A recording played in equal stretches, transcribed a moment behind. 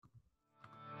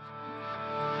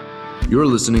You're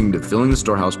listening to Filling the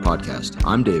Storehouse podcast.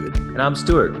 I'm David. And I'm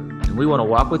Stuart, and we want to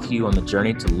walk with you on the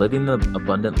journey to living the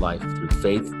abundant life through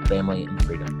faith, family, and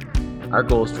freedom. Our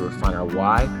goal is to refine our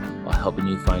why while helping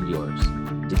you find yours.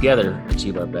 Together,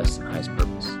 achieve our best and highest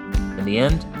purpose. In the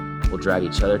end, we'll drive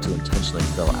each other to intentionally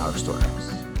fill our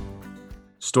storehouse.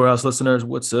 Storehouse listeners,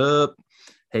 what's up?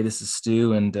 Hey, this is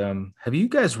Stu, and have you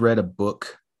guys read a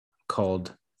book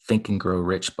called Think and Grow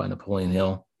Rich by Napoleon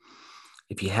Hill?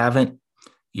 If you haven't,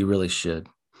 you really should.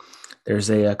 There's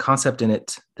a concept in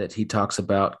it that he talks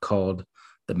about called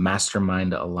the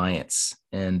Mastermind Alliance.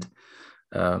 And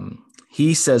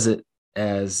he says it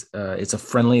as it's a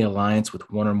friendly alliance with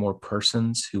one or more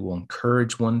persons who will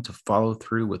encourage one to follow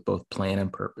through with both plan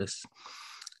and purpose.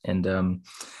 And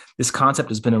this concept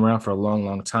has been around for a long,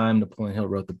 long time. Napoleon Hill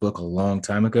wrote the book a long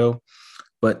time ago,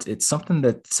 but it's something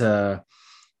that,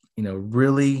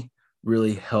 really,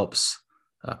 really helps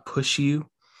push you,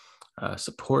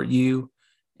 support you,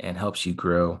 and helps you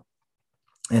grow.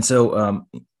 And so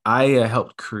I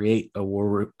helped create the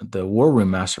War Room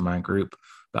Mastermind group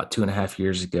about 2.5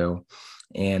 years ago.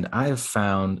 And I have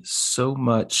found so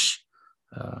much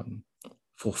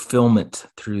fulfillment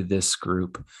through this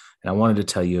group. And I wanted to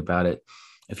tell you about it.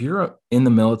 If you're in the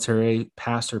military,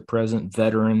 past or present,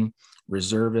 veteran,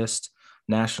 reservist,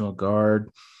 National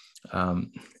Guard, and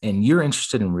you're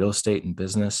interested in real estate and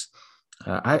business,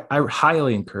 I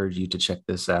highly encourage you to check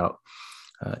this out.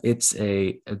 It's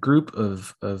a group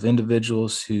of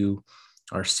individuals who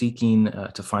are seeking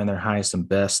to find their highest and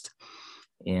best.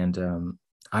 And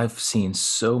I've seen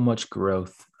so much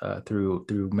growth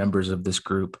through members of this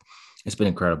group. It's been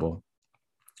incredible.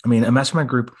 I mean, a mastermind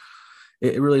group,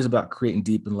 it really is about creating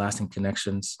deep and lasting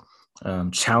connections,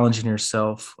 challenging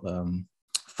yourself,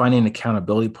 finding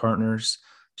accountability partners,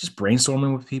 just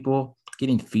brainstorming with people,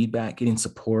 getting feedback, getting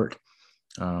support.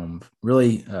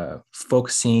 Really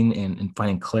focusing and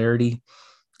finding clarity,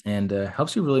 and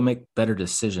helps you really make better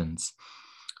decisions.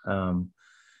 I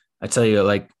tell you,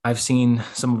 I've seen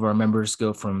some of our members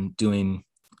go from doing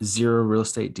 0 real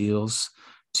estate deals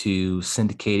to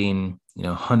syndicating,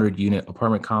 100-unit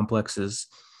apartment complexes.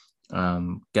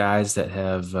 Guys that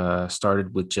have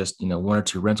started with just 1 or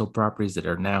 2 rental properties that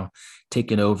are now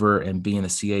taking over and being the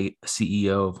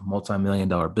CEO of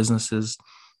multi-million-dollar businesses.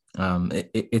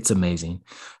 It's amazing.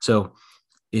 So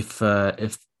if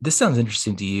this sounds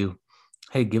interesting to you,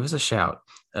 hey, give us a shout.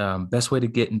 Best way to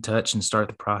get in touch and start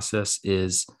the process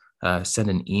is send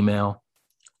an email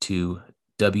to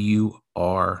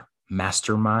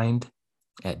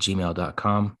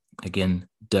wrmastermind@gmail.com. Again,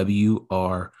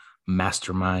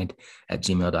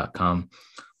 wrmastermind@gmail.com.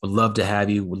 Would love to have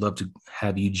you. Would love to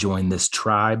have you join this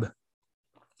tribe.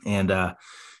 And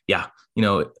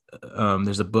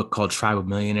there's a book called Tribe of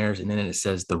Millionaires, and then it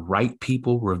says the right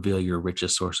people reveal your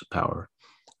richest source of power.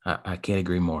 I can't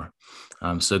agree more.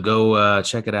 So go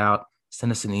check it out,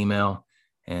 send us an email,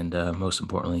 and most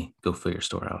importantly, go fill your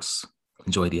storehouse.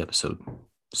 Enjoy the episode.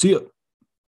 See ya.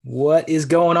 What is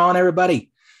going on,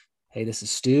 everybody? Hey, this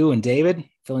is Stu and David,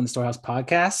 Filling the Storehouse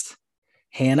podcast.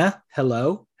 Hannah,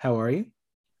 hello. How are you?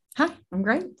 Hi, I'm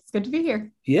great. It's good to be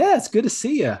here. Yeah, it's good to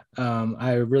see you.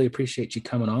 I really appreciate you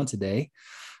coming on today.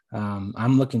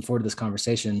 I'm looking forward to this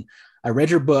conversation. I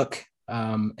read your book,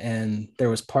 and there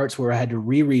was parts where I had to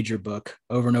reread your book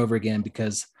over and over again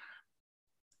because,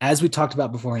 as we talked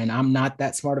about beforehand, I'm not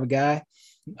that smart of a guy,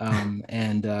 and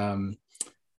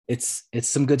it's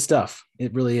some good stuff.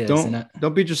 It really is.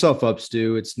 Don't beat yourself up,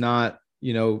 Stu. It's not,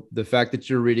 the fact that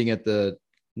you're reading at the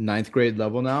 9th grade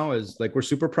level now is we're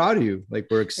super proud of you.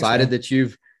 We're excited that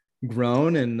you've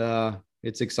grown, and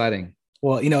it's exciting.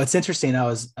 Well, it's interesting. I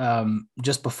was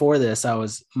just before this,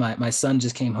 my son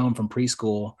just came home from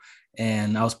preschool,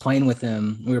 and I was playing with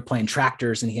him. We were playing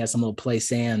tractors, and he had some little play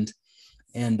sand.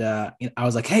 And I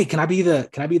was like, "Hey, can I be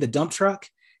the dump truck?"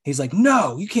 He's like,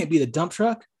 "No, you can't be the dump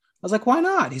truck." I was like, "Why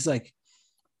not?" He's like,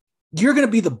 "You're gonna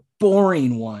be the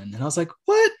boring one." And I was like,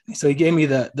 "What?" So he gave me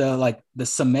the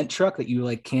cement truck that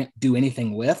you can't do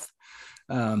anything with.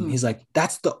 He's like,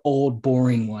 "That's the old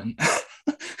boring one."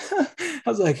 I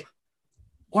was like,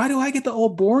 "Why do I get the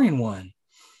old boring one?"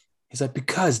 He's like,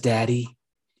 "Because, Daddy,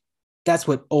 that's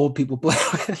what old people play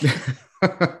with."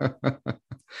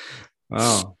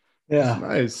 Wow. Yeah.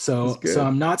 Nice. So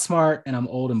I'm not smart, and I'm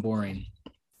old and boring.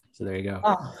 So there you go.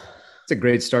 Oh, it's a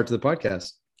great start to the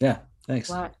podcast. Yeah. Thanks.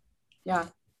 what? Yeah.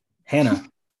 Hannah,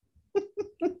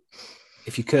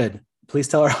 if you could, please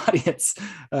tell our audience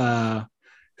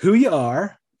who you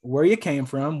are, where you came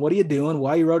from, what are you doing,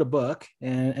 why you wrote a book,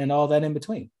 and all that in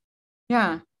between.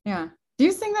 Yeah. Yeah. Do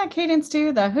you sing that cadence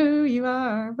too? The who you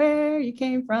are, where you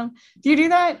came from. Do you do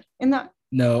that in the?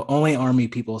 No, only Army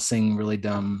people sing really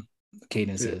dumb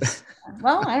cadence is.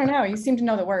 Well, I don't know. You seem to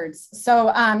know the words. So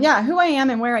who I am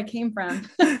and where I came from.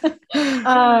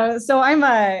 So I'm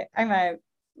a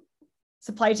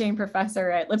supply chain professor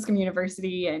at Lipscomb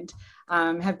University, and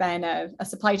have been a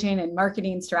supply chain and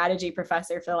marketing strategy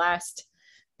professor for the last,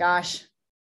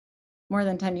 more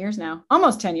than 10 years now,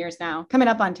 almost 10 years now, coming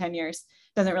up on 10 years.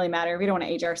 Doesn't really matter. We don't want to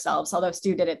age ourselves, although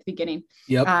Stu did at the beginning.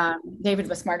 Yep. David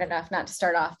was smart enough not to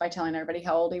start off by telling everybody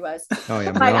how old he was. Oh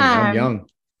yeah, I'm young.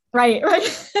 Right.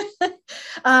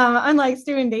 Unlike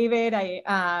Stu and David, I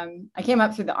came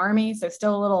up through the Army, so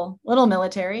still a little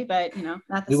military, but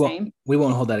not the same. We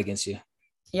won't hold that against you.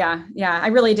 Yeah. I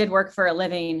really did work for a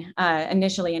living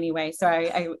initially anyway. So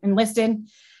I enlisted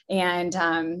and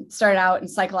started out in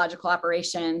psychological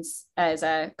operations as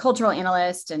a cultural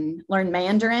analyst and learned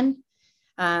Mandarin.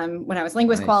 When I was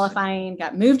linguist qualifying,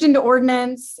 got moved into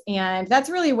ordnance. And that's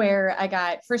really where I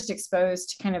got first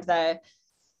exposed to kind of the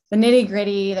nitty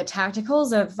gritty, the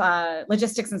tacticals of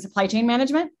logistics and supply chain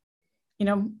management,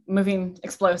 moving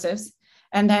explosives.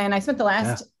 And then I spent the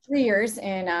last 3 years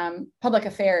in public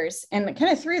affairs, and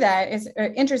kind of through that is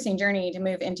an interesting journey to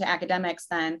move into academics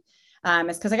then,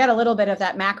 is because I got a little bit of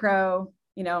that macro,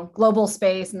 global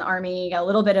space in the Army, got a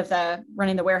little bit of the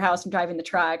running the warehouse and driving the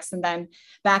trucks, and then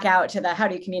back out to the how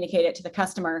do you communicate it to the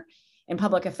customer in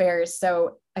public affairs.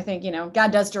 So I think,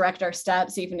 God does direct our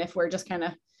steps, even if we're just kind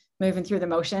of moving through the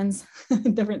motions,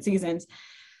 different seasons.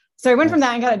 So I went from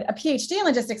that and got a PhD in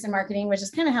logistics and marketing, which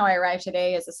is kind of how I arrived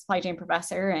today as a supply chain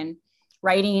professor and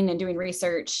writing and doing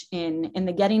research in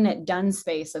the getting it done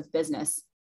space of business.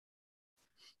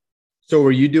 So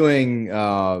were you doing,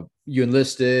 you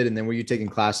enlisted, and then were you taking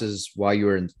classes while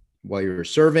you were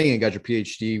serving and got your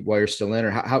PhD while you're still in,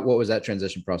 or what was that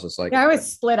transition process like? Yeah, I was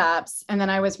split ops, and then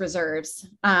I was reserves.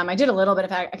 I did a little bit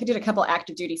of, I did a couple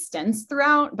active duty stints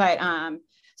throughout, but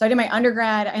so I did my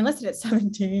undergrad, I enlisted at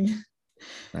 17.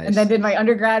 Nice. And then did my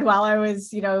undergrad while I was,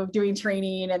 doing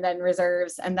training, and then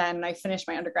reserves. And then I finished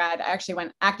my undergrad. I actually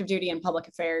went active duty in public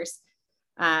affairs.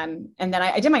 And then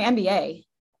I did my MBA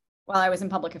while I was in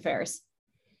public affairs.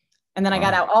 And then I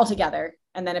got out altogether.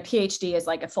 And then a PhD is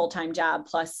like a full-time job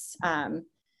plus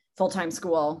full-time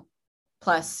school,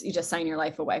 plus you just sign your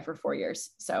life away for 4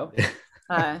 years. So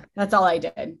that's all I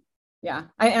did. Yeah.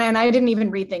 I didn't even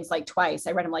read things like twice.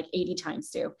 I read them like 80 times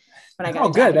too. When I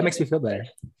got good. That makes me feel better.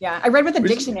 Yeah. I read with a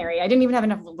dictionary. I didn't even have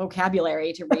enough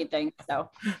vocabulary to read things. So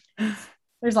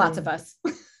there's lots of us.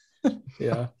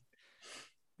 Yeah.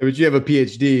 But you have a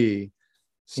PhD,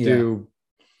 Stu.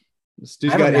 Yeah.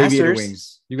 Stu's got aviator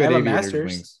wings. You got aviator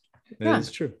wings. Yeah.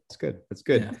 That's true. It's good. That's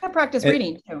good. Yeah. I practice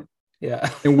reading too. Yeah.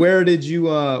 And where'd you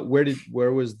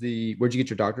get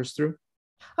your doctors through?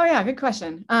 Oh yeah, good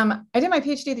question. I did my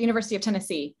PhD at the University of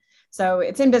Tennessee. So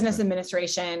it's in business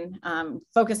administration,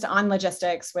 focused on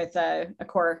logistics with a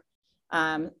core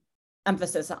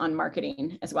emphasis on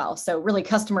marketing as well. So really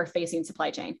customer facing supply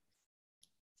chain.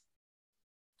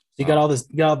 You got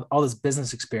all this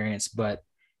business experience, but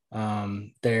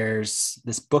there's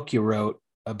this book you wrote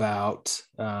about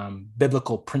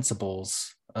biblical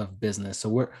principles of business.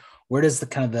 So where does the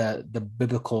kind of the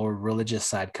biblical or religious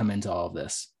side come into all of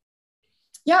this?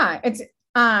 Yeah, it's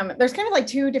there's kind of like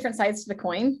two different sides to the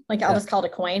coin. Like I'll just call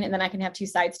it a coin, and then I can have two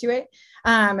sides to it.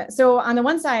 So on the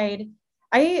one side,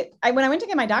 I when I went to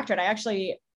get my doctorate,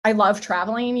 I love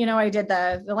traveling. I did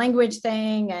the language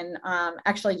thing, and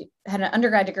actually had an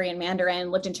undergrad degree in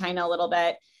Mandarin, lived in China a little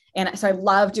bit. And so I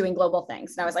love doing global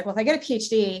things. And I was like, well, if I get a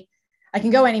PhD, I can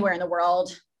go anywhere in the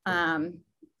world.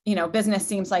 Business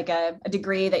seems like a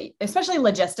degree that, especially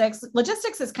logistics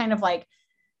is kind of like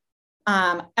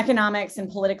economics and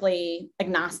politically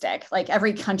agnostic. Like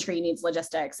every country needs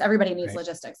logistics. Everybody needs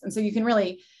logistics. And so you can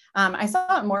really, I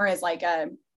saw it more as like a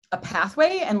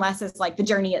pathway and less as like the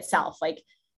journey itself. Like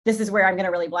this is where I'm going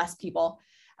to really bless people.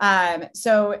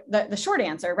 So the short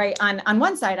answer, right? On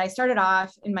one side, I started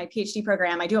off in my PhD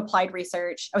program. I do applied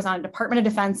research. I was on a Department of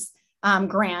Defense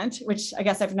grant, which I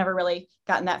guess I've never really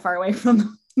gotten that far away from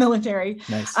the military.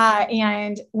 Nice.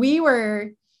 And we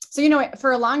were, so,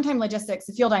 for a long time, logistics,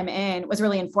 the field I'm in, was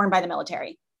really informed by the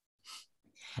military.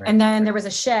 Right. And then there was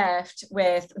a shift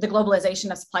with the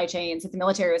globalization of supply chains. The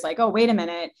military was like, oh, wait a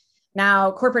minute. Now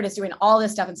corporate is doing all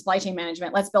this stuff in supply chain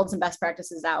management. Let's build some best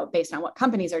practices out based on what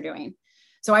companies are doing.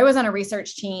 So I was on a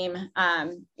research team.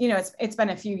 It's been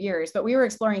a few years, but we were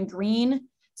exploring green,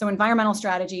 so environmental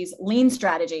strategies, lean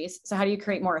strategies. So how do you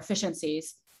create more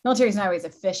efficiencies? Military is not always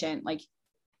efficient, like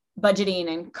budgeting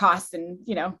and costs, and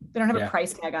they don't have a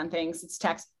price tag on things. It's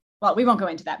tax. Well, we won't go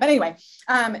into that, but anyway.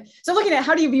 So looking at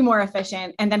how do you be more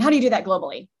efficient, and then how do you do that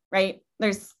globally, right?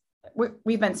 There's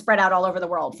we've been spread out all over the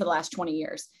world for the last 20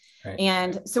 years. Right.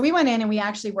 And so we went in and we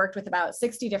actually worked with about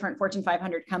 60 different Fortune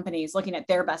 500 companies looking at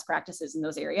their best practices in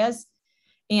those areas.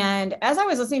 And as I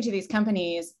was listening to these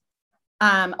companies,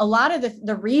 a lot of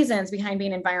the reasons behind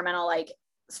being environmental, like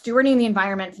stewarding the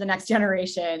environment for the next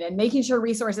generation and making sure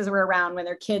resources were around when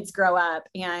their kids grow up.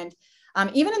 And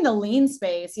even in the lean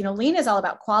space, lean is all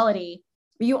about quality,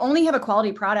 but you only have a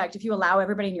quality product if you allow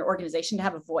everybody in your organization to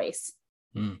have a voice.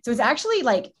 So it's actually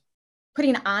like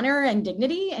putting honor and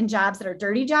dignity in jobs that are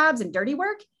dirty jobs and dirty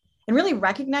work, and really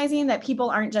recognizing that people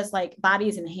aren't just like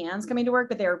bodies and hands coming to work,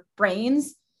 but they're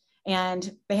brains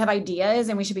and they have ideas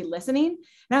and we should be listening. And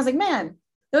I was like, man,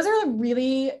 those are the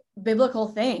really biblical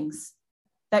things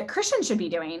that Christians should be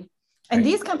doing. And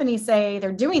these companies say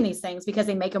they're doing these things because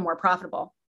they make them more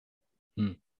profitable.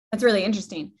 That's really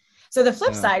interesting. So the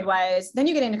flip side was then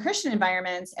you get into Christian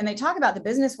environments and they talk about the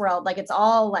business world like it's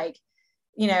all like,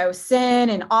 sin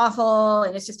and awful,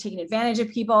 and it's just taking advantage of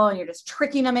people and you're just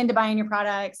tricking them into buying your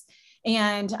products.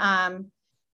 And, so on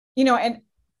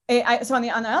the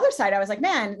other side, I was like,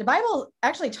 man, the Bible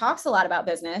actually talks a lot about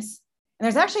business. And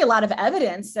there's actually a lot of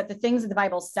evidence that the things that the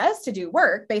Bible says to do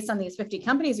work based on these 50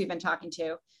 companies we've been talking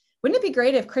to. Wouldn't it be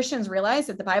great if Christians realized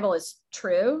that the Bible is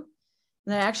true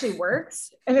and that it actually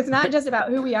works? And it's not just about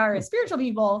who we are as spiritual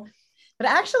people, but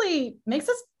it actually makes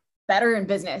us better in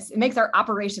business. It makes our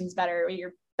operations better.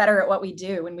 You're better at what we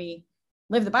do when we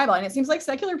live the Bible. And it seems like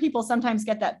secular people sometimes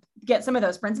get some of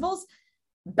those principles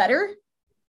better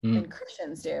than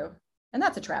Christians do. And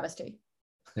that's a travesty.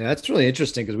 Yeah, that's really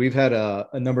interesting because we've had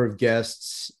a number of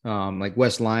guests, like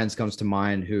Wes Lyons comes to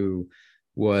mind, who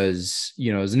was,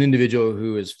 as an individual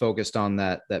who is focused on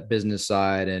that business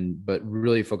side but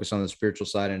really focused on the spiritual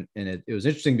side. And it was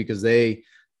interesting because they,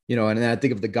 and then I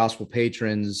think of the Gospel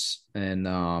Patrons and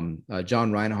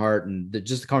John Reinhardt and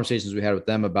just the conversations we had with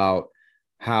them about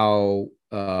how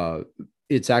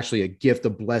it's actually a gift, a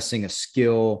blessing, a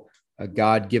skill, a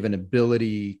God-given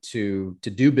ability to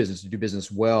do business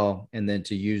well, and then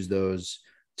to use those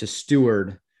to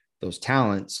steward those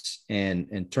talents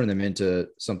and turn them into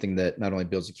something that not only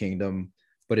builds a kingdom,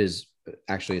 but is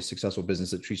actually a successful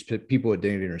business that treats people with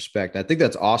dignity and respect. I think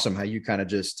that's awesome how you kind of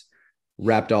just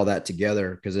wrapped all that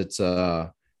together, because it's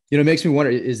it makes me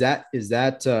wonder, is that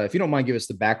if you don't mind, give us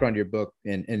the background of your book,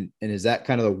 and is that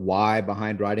kind of the why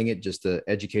behind writing it, just the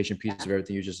education piece of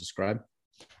everything you just described?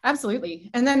 Absolutely.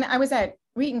 And then I was at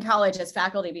Wheaton College as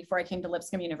faculty before I came to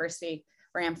Lipscomb University,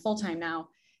 where I am full-time now.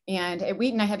 And at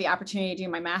Wheaton, I had the opportunity to do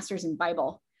my master's in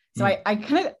Bible. So I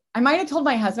might have told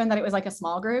my husband that it was like a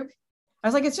small group. I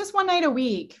was like, it's just one night a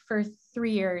week for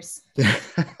 3 years.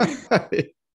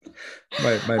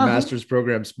 my master's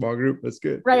program, small group. That's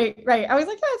good. Right. I was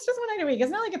like, yeah, it's just one night a week.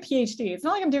 It's not like a PhD. It's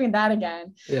not like I'm doing that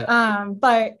again. Yeah.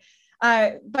 But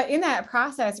in that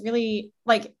process, really,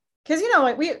 like, because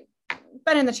we've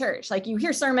been in the church, like you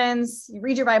hear sermons, you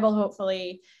read your Bible,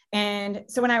 hopefully. And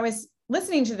so when I was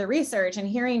listening to the research and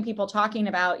hearing people talking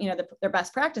about, their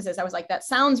best practices, I was like, that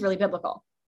sounds really biblical.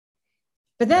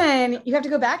 But then you have to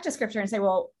go back to scripture and say,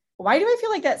 well, why do I feel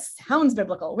like that sounds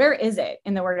biblical? Where is it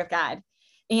in the Word of God?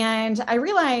 And I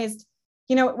realized,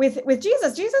 with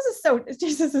Jesus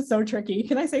is so tricky.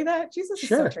 Can I say that? Jesus is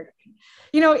so tricky.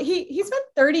 He spent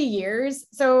 30 years.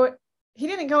 So he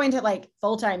didn't go into like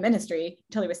full-time ministry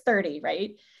until he was 30,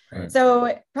 right?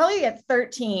 So probably at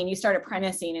 13, you start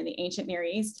apprenticing in the ancient Near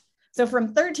East. So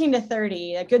from 13 to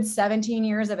 30, a good 17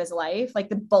 years of his life, like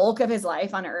the bulk of his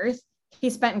life on earth, he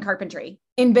spent in carpentry,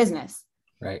 in business.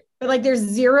 Right. But like, there's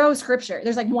zero scripture.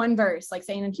 There's like one verse, like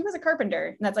saying, and he was a carpenter.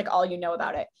 And that's like all you know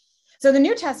about it. So the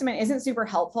New Testament isn't super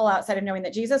helpful outside of knowing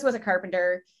that Jesus was a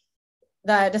carpenter.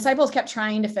 The disciples kept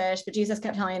trying to fish, but Jesus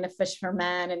kept telling them to fish for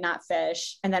men and not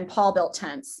fish. And then Paul built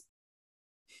tents.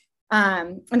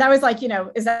 And that was like,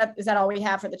 is that all we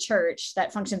have for the church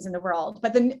that functions in the world?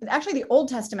 But then actually the Old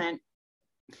Testament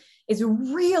is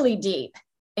really deep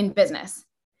in business,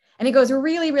 and it goes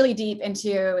really, really deep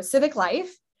into civic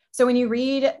life. So when you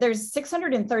read, there's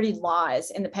 630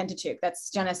 laws in the Pentateuch. That's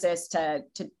Genesis to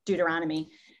Deuteronomy.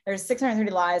 There's 630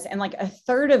 laws, and like a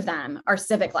third of them are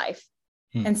civic life.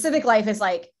 And civic life is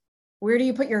like, where do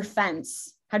you put your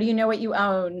fence? How do you know what you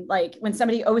own? Like when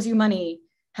somebody owes you money,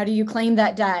 how do you claim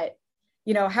that debt?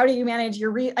 How do you manage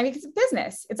your, it's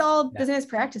business. It's all business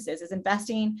practices, is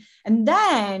investing. And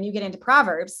then you get into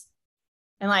Proverbs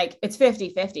and like, it's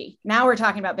 50-50. Now we're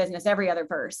talking about business every other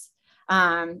verse.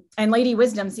 And Lady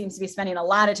Wisdom seems to be spending a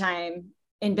lot of time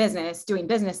in business, doing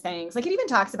business things. Like it even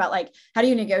talks about like, how do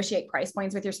you negotiate price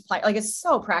points with your supplier? Like it's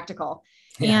so practical.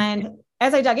 Yeah. And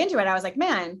as I dug into it, I was like,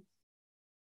 man,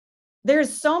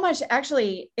 there's so much,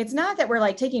 actually, it's not that we're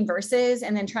like taking verses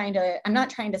and then I'm not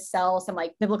trying to sell some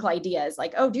like biblical ideas,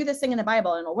 like, oh, do this thing in the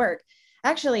Bible and it'll work.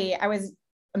 Actually, I was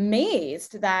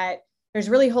amazed that there's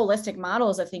really holistic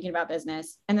models of thinking about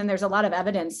business. And then there's a lot of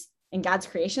evidence in God's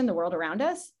creation, the world around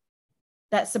us,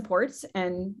 that supports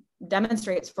and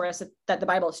demonstrates for us that the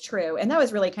Bible is true. And that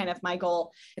was really kind of my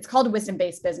goal. It's called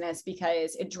wisdom-based business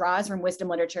because it draws from wisdom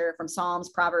literature, from Psalms,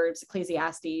 Proverbs,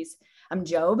 Ecclesiastes,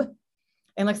 Job,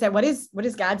 and looks at what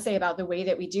does God say about the way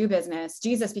that we do business.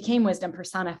 Jesus became wisdom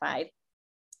personified.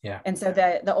 Yeah. And so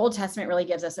the Old Testament really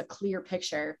gives us a clear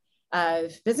picture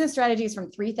of business strategies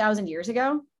from 3,000 years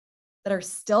ago that are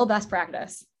still best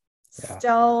practice,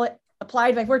 still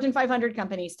applied by Fortune 500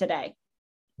 companies today.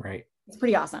 Right. It's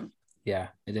pretty awesome. Yeah,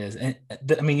 it is. And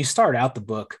I mean, you start out the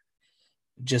book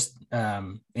just,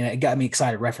 it got me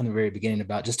excited right from the very beginning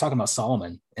about just talking about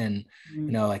Solomon and,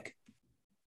 like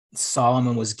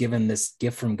Solomon was given this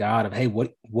gift from God of, hey,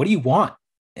 what do you want?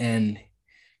 And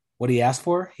what did he ask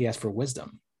for? He asked for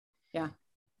wisdom. Yeah.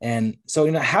 And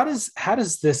so, how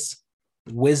does this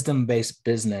wisdom-based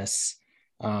business,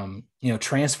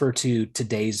 transfer to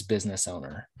today's business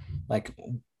owner? Like,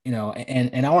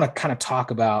 and I want to kind of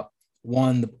talk about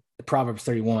the Proverbs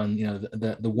 31,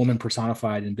 the woman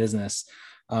personified in business,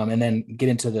 and then get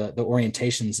into the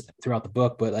orientations throughout the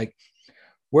book. But like,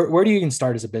 where do you even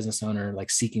start as a business owner, like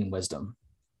seeking wisdom?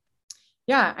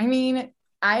 Yeah. I mean,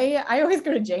 I always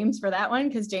go to James for that one,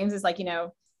 because James is like,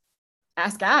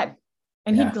 ask God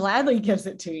and he gladly gives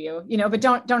it to you, but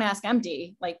don't ask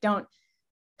empty. Like, don't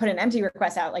put an empty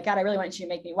request out. Like, God, I really want you to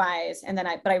make me wise. And then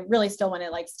but I really still want to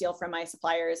like steal from my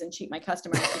suppliers and cheat my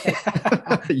customers.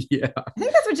 Yeah. I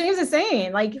think that's what James is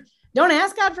saying. Like, don't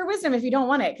ask God for wisdom if you don't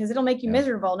want it, because it'll make you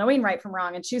miserable, knowing right from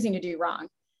wrong and choosing to do wrong.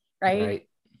 Right.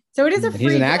 So it is a free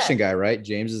He's an gift. action guy, right?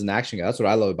 James is an action guy. That's what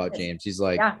I love about James. He's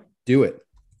like, do it.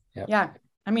 Yep. Yeah.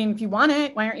 I mean, if you want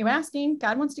it, why aren't you asking?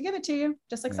 God wants to give it to you,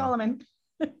 just like Solomon.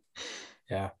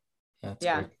 Yeah. That's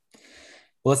great.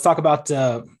 Well, let's talk about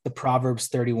the Proverbs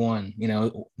 31,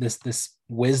 this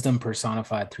wisdom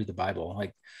personified through the Bible.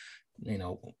 Like,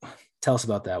 tell us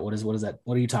about that. What is that?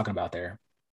 What are you talking about there?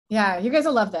 Yeah, you guys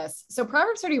will love this. So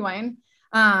Proverbs 31,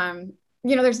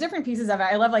 there's different pieces of it.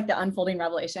 I love like the unfolding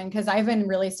revelation, because I've been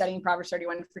really studying Proverbs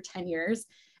 31 for 10 years.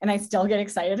 And I still get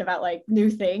excited about like new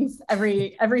things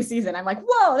every season. I'm like,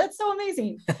 whoa, that's so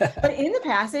amazing. But in the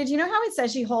passage, how it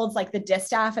says she holds like the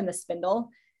distaff and the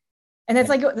spindle. And it's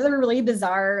like, they're really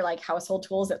bizarre, like household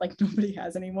tools that like nobody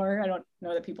has anymore. I don't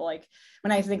know that people like,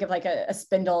 when I think of like a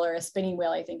spindle or a spinning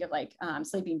wheel, I think of like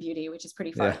Sleeping Beauty, which is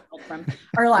pretty far from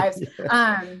our lives.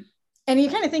 And you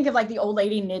kind of think of like the old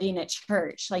lady knitting at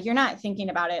church. Like, you're not thinking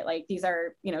about it like these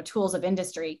are, tools of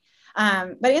industry.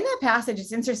 But in that passage,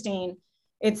 it's interesting.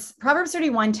 It's Proverbs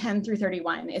 31, 10 through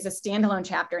 31 is a standalone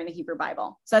chapter in the Hebrew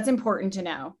Bible. So that's important to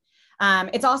know.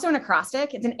 It's also an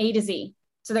acrostic. It's an A to Z.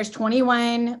 So there's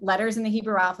 21 letters in the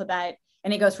Hebrew alphabet,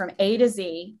 and it goes from A to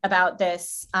Z about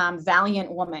this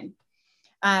valiant woman.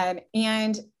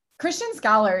 And Christian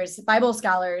scholars, Bible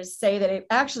scholars, say that it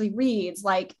actually reads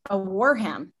like a war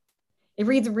hymn. It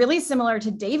reads really similar to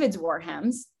David's war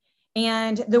hymns.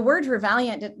 And the word for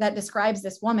valiant that describes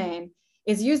this woman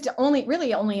is used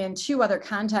only in two other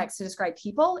contexts to describe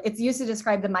people. It's used to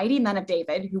describe the mighty men of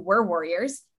David, who were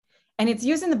warriors. And it's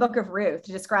used in the book of Ruth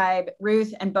to describe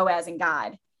Ruth and Boaz and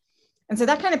God. And so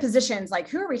that kind of positions, like,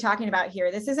 who are we talking about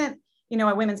here? This isn't,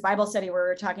 a women's Bible study where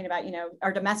we're talking about,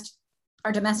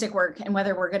 our domestic work and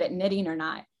whether we're good at knitting or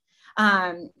not.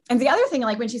 And the other thing,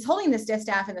 like when she's holding this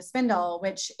distaff and the spindle,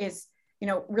 which is,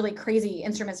 really crazy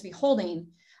instruments to be holding,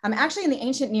 actually in the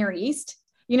ancient Near East,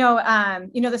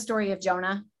 the story of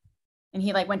Jonah, and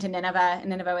he like went to Nineveh, and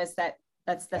Nineveh is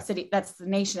that's the city, that's the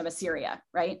nation of Assyria,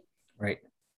 right? Right.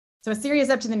 So Assyria is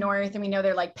up to the north, and we know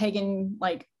they're like pagan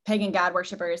God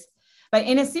worshipers. But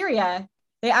in Assyria,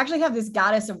 they actually have this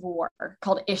goddess of war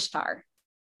called Ishtar,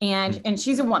 and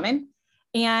she's a woman,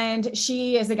 and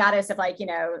she is the goddess of like,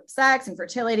 sex and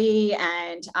fertility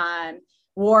and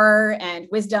war and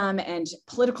wisdom and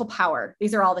political power.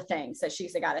 These are all the things that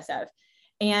she's the goddess of.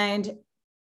 And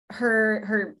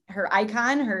her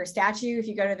icon, her statue, if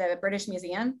you go to the British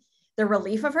Museum, the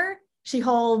relief of her, she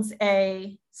holds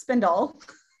a spindle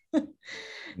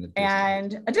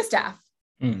and a distaff.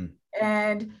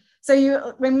 And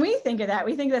so when we think of that,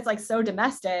 we think that's like so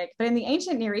domestic, but in the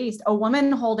ancient Near East, a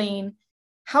woman holding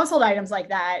household items like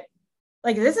that,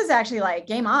 like this is actually like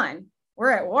game on,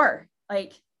 we're at war.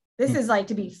 Like this is like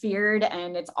to be feared,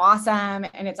 and it's awesome.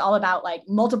 And it's all about like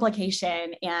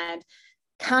multiplication and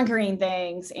conquering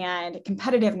things and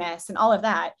competitiveness and all of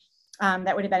that.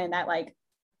 That would have been in that like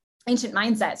ancient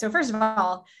mindset. So first of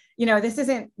all, this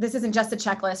isn't just a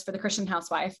checklist for the Christian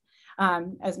housewife,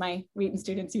 as my Wheaton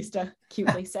students used to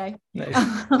cutely say.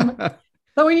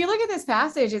 But when you look at this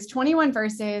passage, it's 21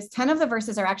 verses. 10 of the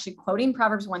verses are actually quoting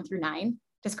Proverbs 1-9,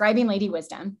 describing Lady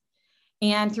Wisdom.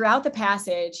 And throughout the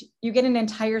passage, you get an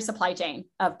entire supply chain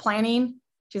of planning.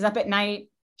 She's up at night,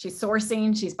 she's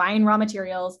sourcing, she's buying raw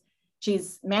materials,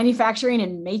 she's manufacturing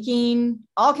and making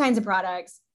all kinds of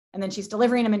products, and then she's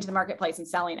delivering them into the marketplace and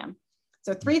selling them.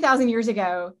 So 3,000 years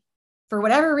ago, for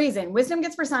whatever reason, wisdom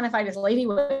gets personified as Lady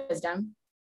Wisdom.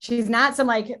 She's not some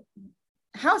like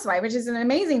housewife, which is an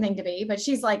amazing thing to be, but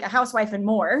she's like a housewife and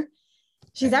more.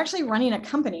 She's actually running a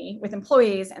company with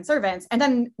employees and servants. And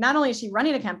then not only is she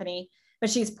running a company, but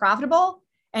she's profitable,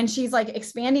 and she's like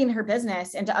expanding her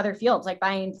business into other fields, like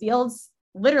buying fields,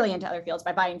 literally into other fields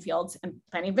by buying fields and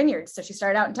planting vineyards. So she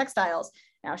started out in textiles.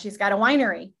 Now she's got a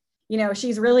winery.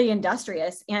 She's really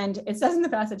industrious, and it says in the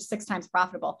passage 6 times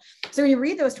profitable. So when you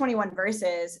read those 21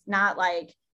 verses, not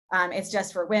like it's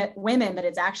just for women, but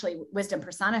it's actually wisdom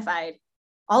personified.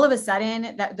 All of a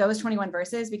sudden, that those 21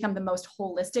 verses become the most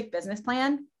holistic business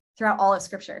plan throughout all of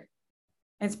Scripture.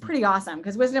 And it's pretty awesome,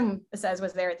 because wisdom, it says,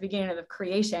 was there at the beginning of the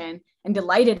creation and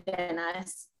delighted in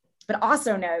us, but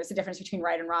also knows the difference between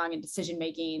right and wrong and decision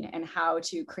making and how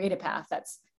to create a path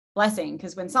that's blessing.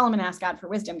 Because when Solomon asked God for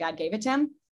wisdom, God gave it to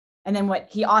him. And then what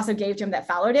he also gave to him that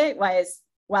followed it was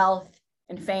wealth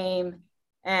and fame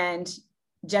and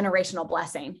generational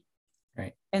blessing.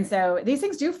 Right. And so these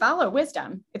things do follow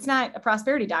wisdom. It's not a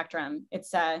prosperity doctrine.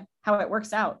 It's how it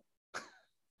works out.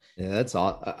 Yeah, that's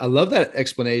all. I love that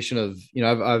explanation of,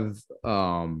 I've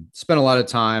spent a lot of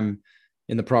time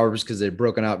in the Proverbs because they're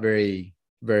broken out very,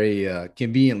 very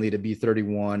conveniently to be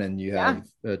 31, and you have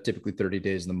typically 30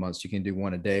 days in the month. So you can do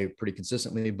one a day pretty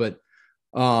consistently, but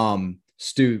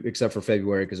except for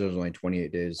February, because there's only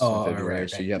 28 days in February. Right.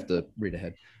 So you have to read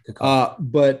ahead.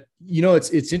 But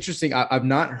it's interesting. I've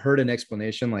not heard an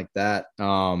explanation like that.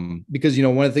 Because,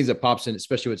 one of the things that pops in,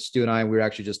 especially with Stu and I, we were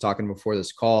actually just talking before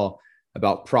this call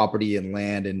about property and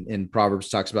land, and Proverbs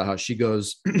talks about how she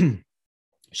goes in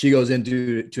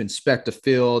to inspect a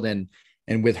field, and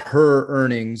with her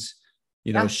earnings,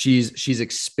 she's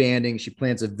expanding. She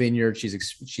plants a vineyard.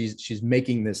 She's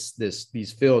making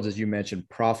these fields, as you mentioned,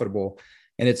 profitable.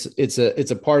 And it's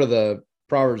a part of the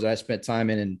Proverbs that I spent time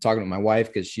in and talking to my wife,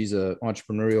 because she's an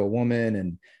entrepreneurial woman.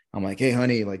 And I'm like, hey,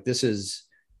 honey, like this is,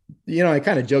 I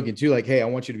kind of joking too, like, hey, I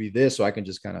want you to be this, so I can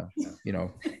just kind of,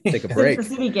 take a break. The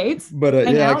city gates. But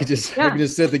I could just sit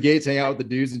at the gates, hang out with the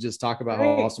dudes, and just talk about how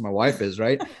awesome my wife is,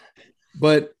 right?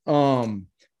 But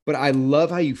I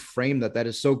love how you frame that. That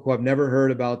is so cool. I've never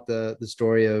heard about the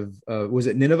story of was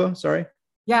it Nineveh? Sorry.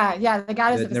 Yeah, the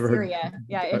goddess of Assyria.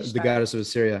 The goddess of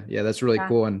Assyria. Yeah, that's really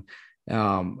cool. And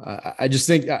I just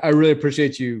think I really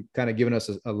appreciate you kind of giving us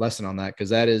a lesson on that, because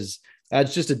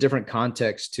that's just a different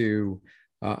context to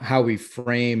how we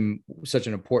frame such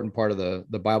an important part of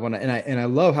the Bible. And I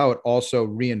love how it also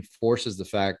reinforces the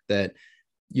fact that,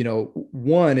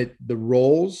 the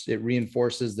roles, it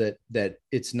reinforces that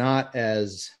it's not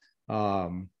as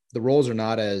the roles are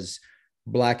not as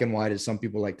black and white as some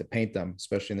people like to paint them,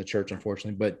 especially in the church,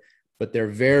 unfortunately, but they're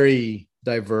very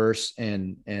diverse.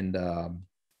 And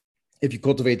if you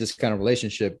cultivate this kind of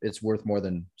relationship, it's worth more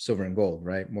than silver and gold,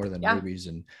 right? More than rubies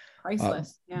and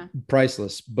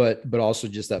priceless, but also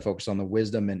just that focus on the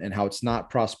wisdom and how it's not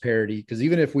prosperity. Because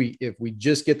even if we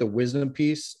just get the wisdom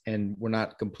piece and we're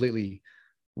not completely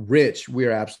rich, we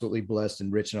are absolutely blessed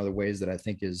and rich in other ways that I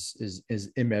think is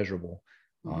immeasurable.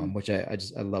 Which I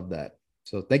love that.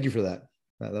 So thank you for that.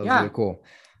 That was really cool.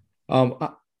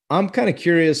 I'm kind of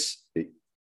curious,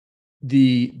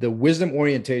 the wisdom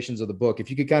orientations of the book, if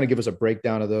you could kind of give us a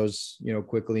breakdown of those,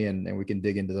 quickly, and we can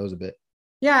dig into those a bit.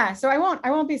 Yeah. So I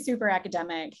won't be super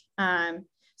academic. So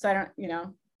I don't,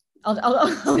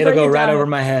 I'll it'll go right over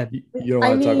my head. You don't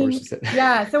want to talk over what she said.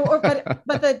 Yeah. So,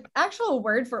 but the actual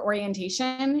word for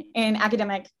orientation in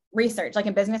academic research, like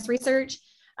in business research,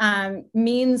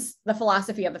 means the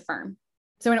philosophy of the firm.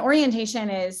 So an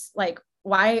orientation is like,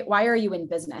 why are you in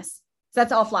business? So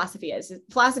that's all philosophy is.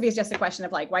 Philosophy is just a question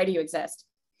of like, why do you exist?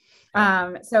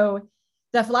 So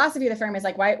the philosophy of the firm is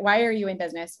like, why are you in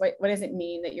business? What does it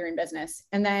mean that you're in business?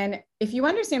 And then if you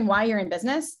understand why you're in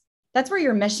business, that's where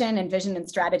your mission and vision and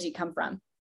strategy come from.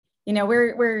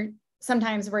 We're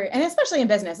sometimes and especially in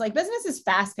business, like business is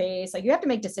fast paced. Like you have to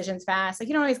make decisions fast. Like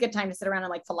you don't always get time to sit around and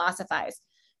like philosophize.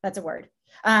 That's a word.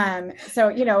 So,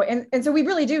 and so we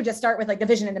really do just start with like the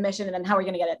vision and the mission, and then how we're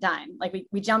going to get it done. Like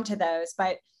we jump to those,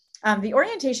 but the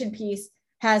orientation piece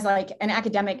has like an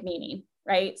academic meaning,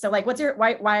 right? So like, what's your,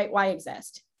 why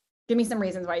exist? Give me some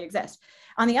reasons why you exist.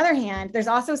 On the other hand, there's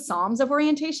also Psalms of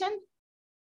orientation.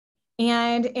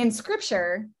 And in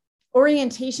scripture,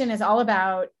 orientation is all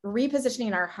about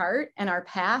repositioning our heart and our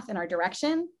path and our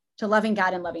direction to loving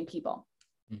God and loving people.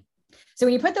 So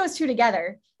when you put those two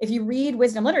together, if you read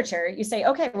wisdom literature, you say,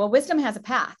 okay, well, wisdom has a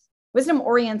path. Wisdom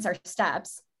orients our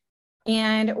steps.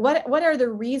 And what are the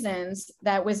reasons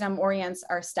that wisdom orients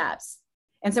our steps?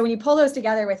 And so when you pull those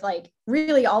together with like,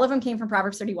 really all of them came from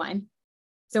Proverbs 31.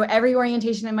 So every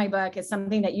orientation in my book is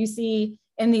something that you see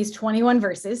in these 21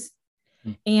 verses.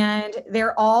 And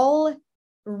they're all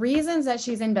reasons that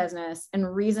she's in business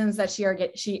and reasons that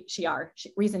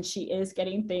reasons she is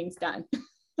getting things done.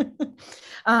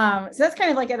 So that's kind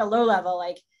of like at a low level,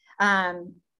 like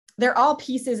they're all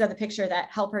pieces of the picture that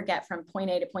help her get from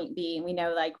point A to point B. And we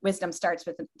know like wisdom starts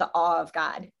with the awe of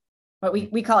God. But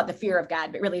we call it the fear of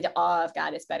God, but really the awe of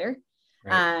God is better.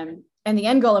 Right. And the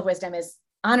end goal of wisdom is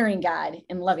honoring God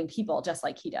and loving people just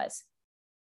like he does.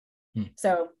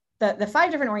 So the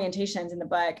 5 different orientations in the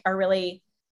book are really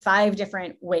 5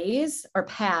 different ways or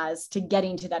paths to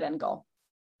getting to that end goal.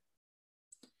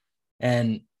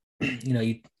 And,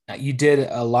 you did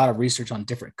a lot of research on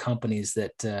different companies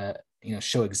that,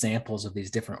 show examples of these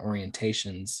different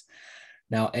orientations.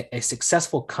 Now, a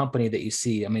successful company that you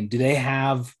see, I mean, do they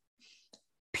have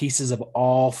pieces of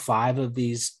all 5 of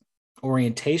these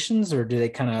orientations, or do they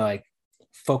kind of like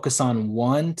focus on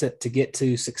one to get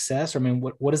to success? Or, I mean,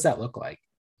 what does that look like?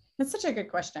 That's such a good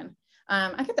question.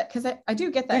 I get that because I do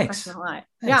get that Thanks. question a lot.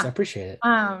 Thanks, I appreciate it.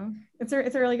 It's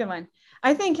a really good one.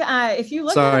 I think if you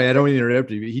look Sorry, I don't mean to interrupt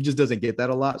you. He just doesn't get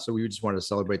that a lot. So we just wanted to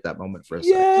celebrate that moment for a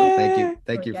second. So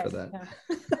thank you for that.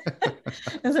 Yeah.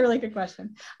 That's a really good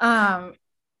question. So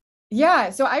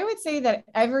I would say that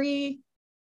every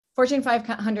Fortune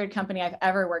 500 company I've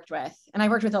ever worked with, and I've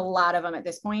worked with a lot of them at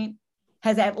this point,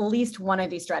 has at least one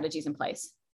of these strategies in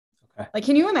place. Okay. Like,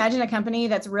 can you imagine a company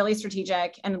that's really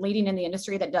strategic and leading in the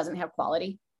industry that doesn't have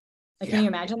quality? Like, can you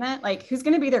imagine that? Like, who's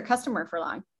going to be their customer for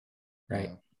long?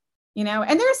 Right. And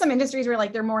there are some industries where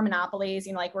like they're more monopolies,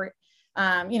 like we're,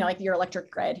 like your electric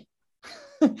grid.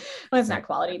 Well, it's not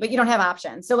quality, but you don't have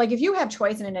options. So like if you have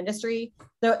choice in an industry,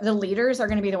 the leaders are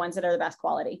going to be the ones that are the best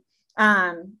quality.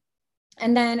 And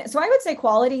then, so I would say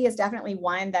quality is definitely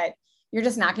one that you're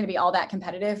just not going to be all that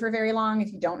competitive for very long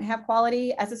if you don't have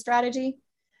quality as a strategy.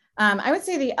 I would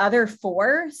say the other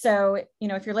 4. So,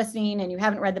 if you're listening and you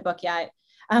haven't read the book yet,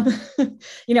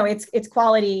 it's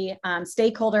quality,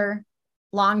 stakeholder,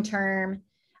 long-term,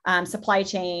 supply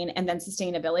chain, and then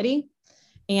sustainability.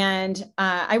 And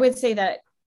I would say that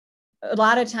a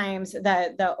lot of times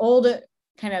the old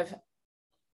kind of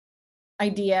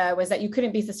idea was that you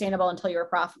couldn't be sustainable until you were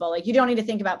profitable. Like you don't need to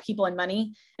think about people and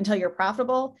money until you're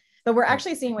profitable. But we're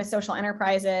actually seeing with social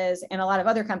enterprises and a lot of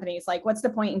other companies, like what's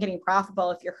the point in getting profitable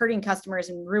if you're hurting customers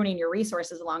and ruining your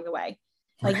resources along the way?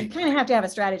 Like you kind of have to have a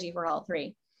strategy for all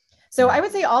 3. So I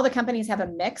would say all the companies have a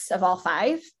mix of all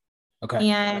 5.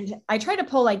 Okay. And I try to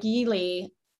pull like Yili.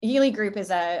 Yili Group is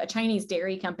a Chinese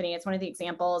dairy company. It's one of the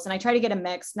examples. And I try to get a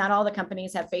mix. Not all the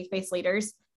companies have faith-based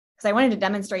leaders because I wanted to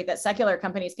demonstrate that secular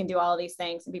companies can do all of these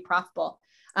things and be profitable.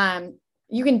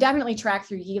 You can definitely track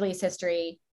through Yili's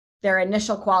history, their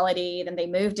initial quality, then they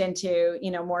moved into,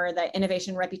 more of the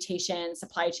innovation, reputation,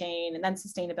 supply chain, and then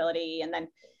sustainability. And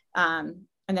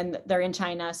then they're in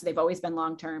China. So they've always been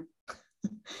long-term.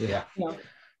 Yeah.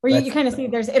 Where you kind of see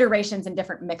there's iterations and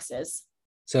different mixes.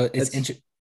 So it's interesting.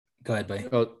 Go ahead, buddy.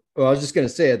 Well, I was just going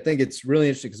to say, I think it's really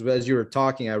interesting because as you were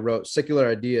talking, I wrote secular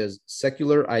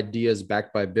ideas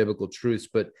backed by biblical truths.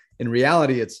 But in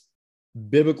reality, it's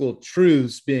biblical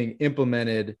truths being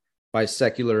implemented by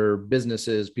secular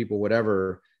businesses, people,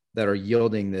 whatever, that are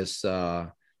yielding this.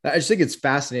 I just think it's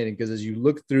fascinating because as you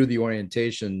look through the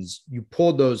orientations, you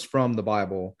pulled those from the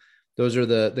Bible. Those are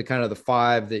the kind of the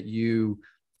 5 that you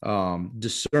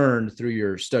discerned through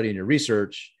your study and your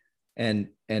research. And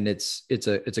it's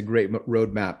a great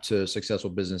roadmap to successful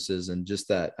businesses. And just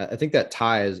that, I think that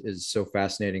tie is so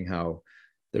fascinating how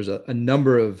there's a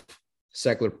number of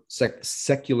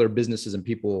secular businesses and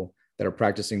people that are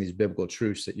practicing these biblical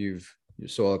truths that you've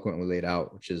so eloquently laid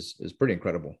out, which is pretty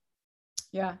incredible.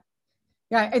 Yeah.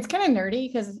 It's kind of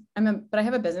nerdy because but I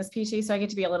have a business PhD, so I get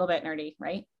to be a little bit nerdy,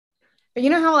 right? But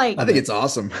how like, I think it's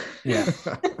awesome. Yeah.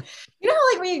 How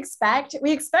like we expect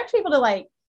people to like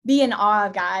be in awe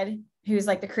of God, who's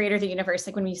like the creator of the universe.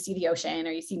 Like when we see the ocean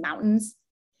or you see mountains,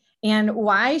 and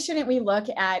why shouldn't we look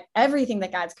at everything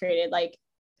that God's created, like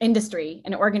industry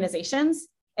and organizations,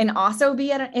 and also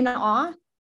be in awe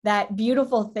that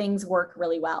beautiful things work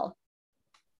really well.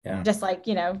 Yeah. Just like,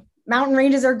 mountain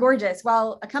ranges are gorgeous.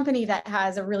 Well, a company that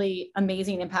has a really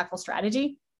amazing, impactful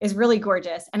strategy is really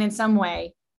gorgeous. And in some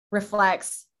way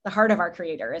reflects the heart of our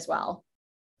creator as well.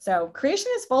 So creation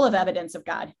is full of evidence of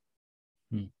God.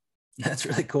 That's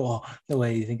really cool the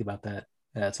way you think about that.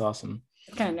 That's awesome.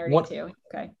 It's kind of nerdy too.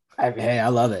 Okay. Hey, I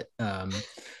love it.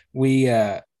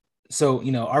 So,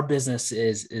 our business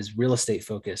is real estate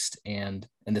focused, and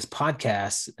this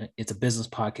podcast, it's a business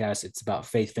podcast. It's about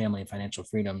faith, family, and financial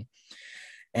freedom.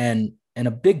 And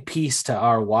a big piece to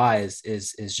our why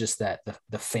is just that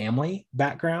the family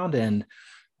background. And,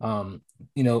 one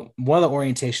of the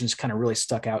orientations kind of really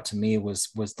stuck out to me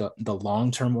was the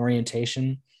long-term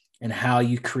orientation, and how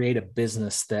you create a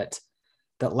business that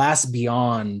lasts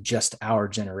beyond just our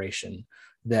generation,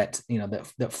 that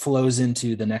flows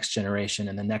into the next generation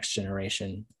and the next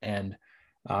generation. And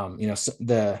so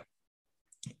the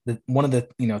one of the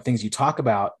things you talk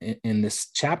about in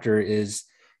this chapter is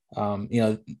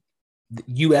the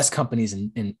U.S. companies,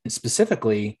 and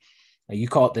specifically you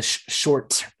call it the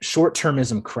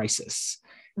short-termism crisis.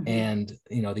 Mm-hmm. And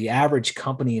the average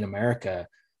company in America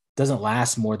doesn't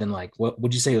last more than, like, what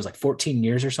would you say, it was like 14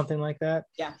 years or something like that?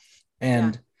 Yeah.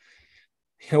 And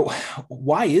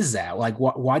why is that? Like,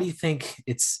 why do you think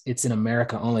it's in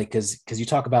America only? Because you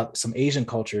talk about some Asian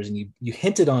cultures, and you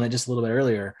hinted on it just a little bit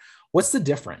earlier. What's the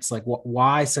difference? Like,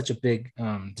 why such a big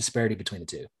disparity between the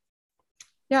two?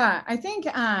 Yeah, I think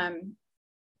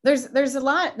there's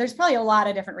probably a lot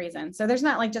of different reasons. So there's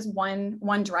not like just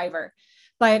one driver,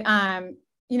 but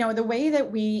the way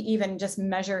that we even just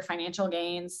measure financial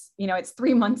gains, it's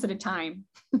 3 months at a time.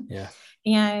 Yeah.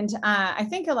 And I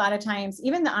think a lot of times,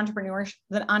 even the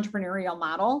entrepreneurial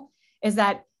model is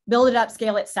that build it up,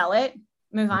 scale it, sell it,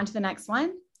 move on to the next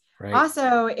one. Right.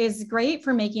 Also is great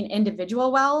for making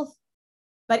individual wealth,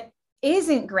 but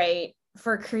isn't great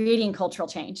for creating cultural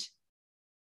change,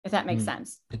 if that makes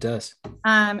sense. It does.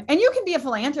 And you can be a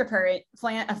philanthropist,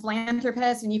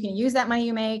 and you can use that money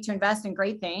you make to invest in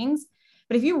great things.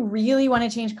 But if you really want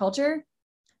to change culture,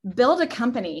 build a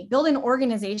company, build an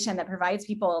organization that provides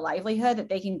people a livelihood that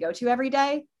they can go to every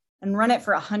day, and run it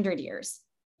for 100 years,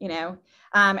 and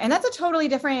that's a totally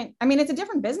different, it's a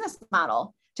different business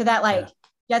model to that,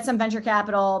 get some venture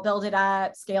capital, build it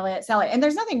up, scale it, sell it. And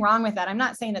there's nothing wrong with that. I'm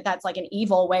not saying that that's like an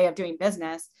evil way of doing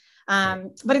business,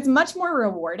 but it's much more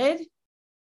rewarded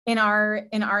in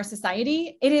our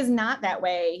society. It is not that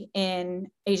way in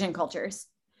Asian cultures,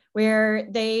 where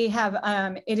they have,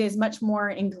 it is much more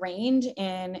ingrained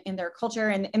in their culture.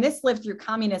 And this lived through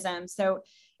communism. So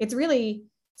it's really,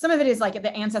 some of it is like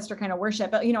the ancestor kind of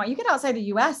worship, but you get outside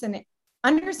the US, and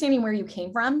understanding where you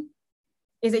came from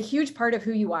is a huge part of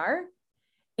who you are.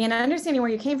 And understanding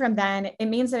where you came from, then it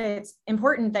means that it's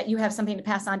important that you have something to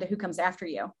pass on to who comes after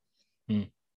you. And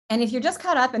if you're just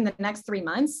caught up in the next 3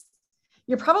 months,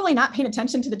 you're probably not paying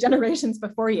attention to the generations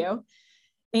before you.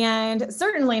 And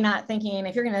certainly not thinking,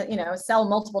 if you're going to, sell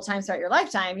multiple times throughout your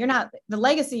lifetime, the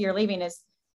legacy you're leaving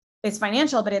is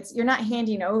financial, but you're not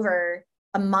handing over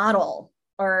a model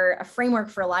or a framework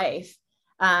for life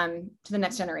to the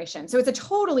next generation. So it's a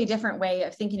totally different way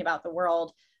of thinking about the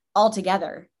world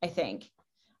altogether, I think,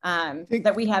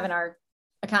 that we have in our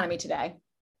economy today.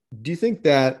 Do you think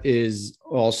that is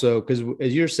also, because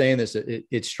as you're saying this,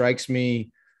 it strikes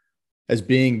me as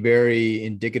being very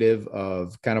indicative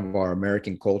of kind of our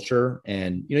American culture.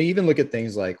 And, you even look at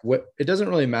things like it doesn't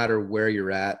really matter where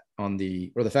you're at or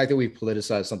the fact that we've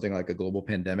politicized something like a global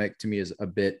pandemic, to me, is a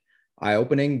bit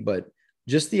eye-opening, but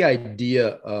just the idea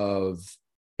of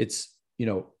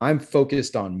I'm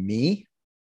focused on me.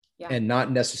 Yeah. And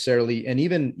not necessarily, and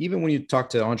even when you talk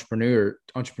to entrepreneurs,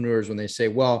 when they say,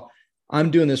 well, I'm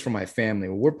doing this for my family,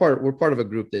 we're part of a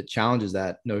group that challenges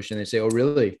that notion. They say, oh,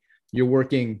 really? You're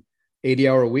working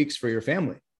 80-hour weeks for your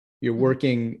family. You're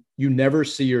working, you never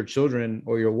see your children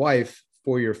or your wife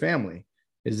for your family.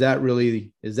 Is that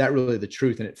really the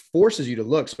truth? And it forces you to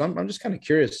look. So I'm just kind of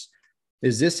curious,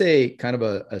 is this a kind of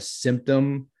a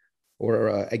symptom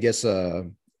or I guess a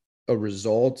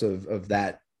result of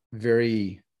that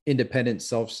very independent,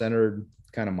 self-centered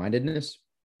kind of mindedness?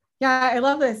 Yeah, I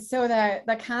love this. So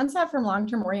the concept from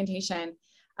long-term orientation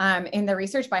in the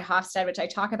research by Hofstede, which I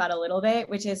talk about a little bit,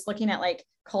 which is looking at like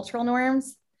cultural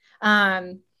norms.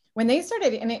 When they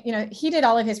started, and he did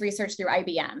all of his research through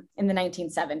IBM in the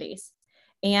 1970s,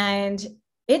 and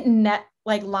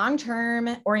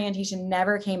long-term orientation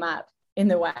never came up in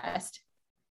the West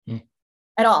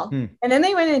at all. And then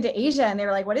they went into Asia, and they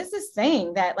were like, what is this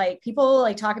thing that like people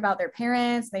like talk about their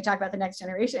parents, and they talk about the next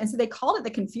generation. And so they called it the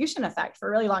Confucian effect for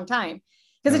a really long time,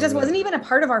 because it just wasn't even a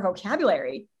part of our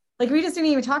vocabulary. Like we just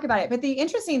didn't even talk about it. But the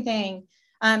interesting thing,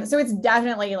 so it's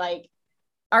definitely like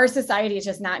our society is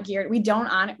just not geared. We don't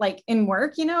honor, like in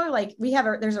work, like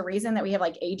there's a reason that we have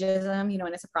like ageism,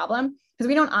 and it's a problem because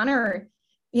we don't honor,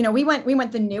 we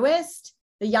want the newest,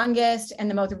 the youngest, and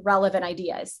the most relevant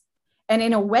ideas. And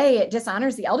in a way, it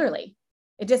dishonors the elderly.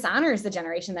 It dishonors the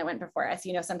generation that went before us.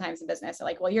 Sometimes in business, they're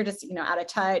like, well, you're just, out of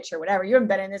touch or whatever. You haven't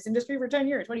been in this industry for 10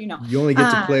 years. What do you know? You only get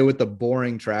to play with the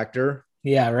boring tractor.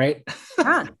 Yeah. Right.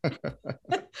 Yeah.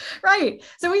 Right.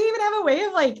 So we even have a way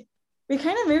of we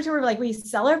kind of move to where we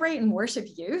celebrate and worship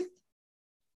youth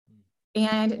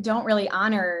and don't really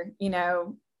honor,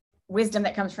 wisdom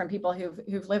that comes from people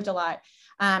who've lived a lot.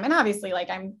 And obviously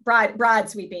I'm broad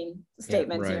sweeping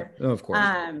statements here. Oh, of course.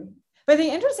 But the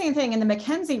interesting thing in the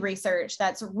McKinsey research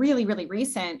that's really, really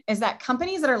recent is that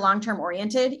companies that are long-term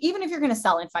oriented, even if you're going to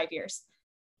sell in 5 years,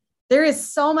 there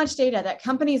is so much data that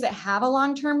companies that have a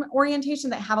long-term orientation,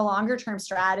 that have a longer-term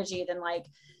strategy than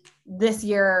this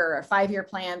year or a 5-year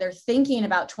plan, they're thinking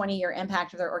about 20-year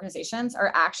impact of their organizations,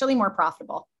 are actually more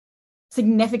profitable,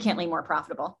 significantly more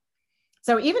profitable.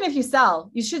 So even if you sell,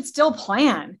 you should still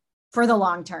plan for the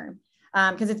long term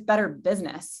because it's better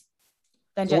business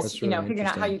than just, figuring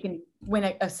out how you can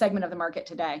win a segment of the market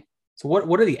today. So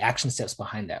what are the action steps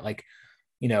behind that?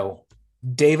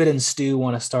 David and Stu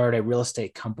want to start a real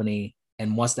estate company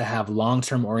and wants to have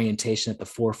long-term orientation at the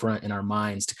forefront in our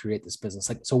minds to create this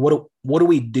business. So what do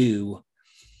we do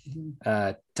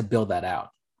to build that out?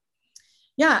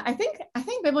 Yeah, I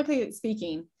think biblically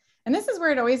speaking, and this is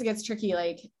where it always gets tricky.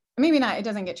 Maybe not, it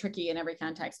doesn't get tricky in every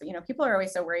context, but people are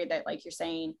always so worried that you're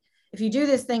saying, if you do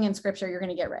this thing in scripture, you're going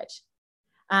to get rich.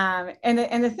 And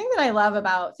the thing that I love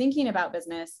about thinking about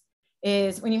business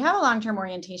is when you have a long-term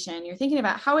orientation, you're thinking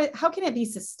about how can it be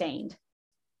sustained,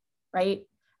 right?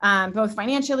 Both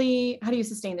financially, how do you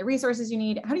sustain the resources you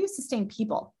need? How do you sustain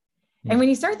people? And when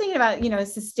you start thinking about,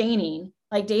 sustaining,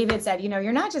 like David said,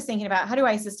 you're not just thinking about how do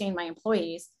I sustain my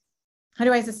employees? How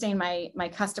do I sustain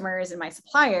my customers and my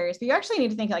suppliers? But you actually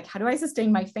need to think how do I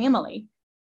sustain my family?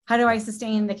 How do I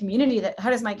sustain the community? How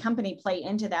does my company play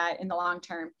into that in the long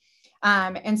term?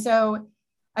 And so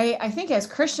I think as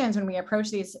Christians, when we approach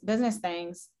these business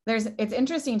things, it's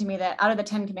interesting to me that out of the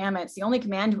 10 commandments, the only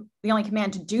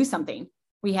command to do something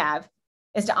we have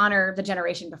is to honor the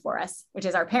generation before us, which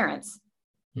is our parents,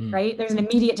 right? There's an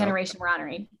immediate generation we're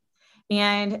honoring.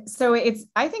 And so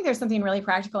I think there's something really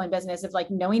practical in business of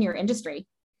knowing your industry,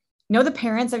 know the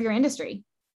parents of your industry.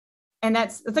 And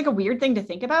that's a weird thing to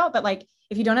think about, but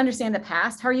if you don't understand the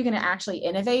past, how are you going to actually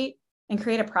innovate and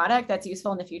create a product that's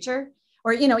useful in the future?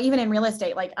 Or, even in real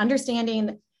estate,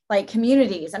 understanding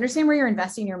communities, understand where you're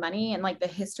investing your money and the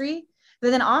history, but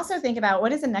then also think about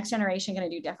what is the next generation going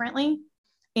to do differently?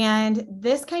 And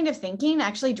this kind of thinking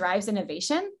actually drives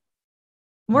innovation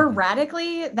more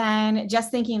radically than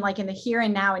just thinking in the here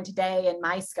and now and today in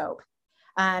my scope.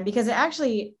 Because it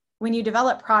actually, when you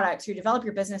develop products, you develop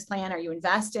your business plan or you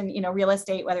invest in, real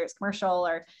estate, whether it's commercial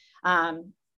or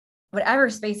whatever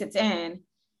space it's in,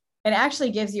 it actually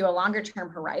gives you a longer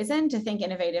term horizon to think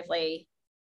innovatively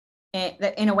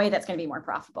in a way that's going to be more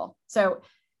profitable. So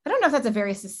I don't know if that's a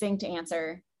very succinct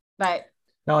answer, but.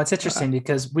 No, it's interesting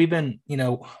because we've been,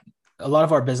 a lot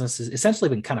of our businesses essentially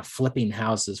been kind of flipping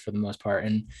houses for the most part.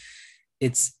 And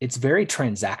it's very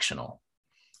transactional.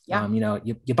 Yeah.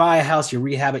 You buy a house, you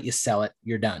rehab it, you sell it,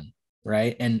 you're done.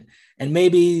 Right. And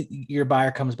maybe your buyer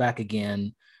comes back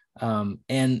again.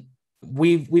 And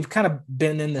we've kind of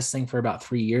been in this thing for about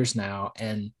 3 years now.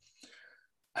 And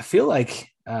I feel like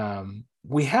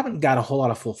we haven't got a whole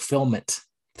lot of fulfillment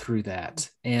through that.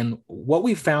 And what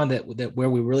we found that where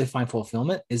we really find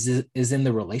fulfillment is in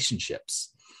the relationships.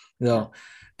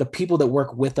 The people that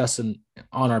work with us on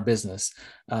our business,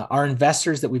 our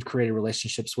investors that we've created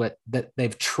relationships with, that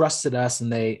they've trusted us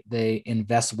and they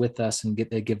invest with us and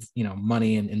they give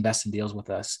money and invest in deals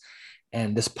with us.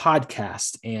 And this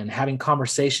podcast and having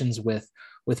conversations with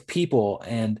people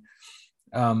and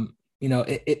I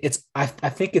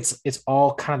think it's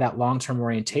all kind of that long-term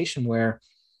orientation where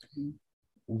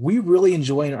we really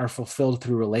enjoy and are fulfilled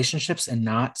through relationships and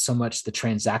not so much the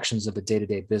transactions of the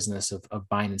day-to-day business of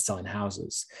buying and selling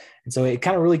houses. And so it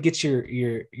kind of really gets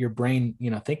your brain,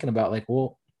 thinking about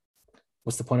well,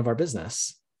 what's the point of our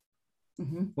business?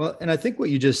 Mm-hmm. Well, and I think what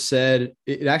you just said,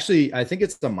 it actually, I think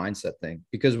it's the mindset thing,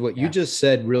 because what you just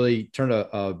said really turned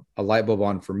a light bulb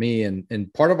on for me.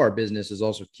 And part of our business is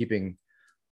also keeping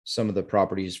some of the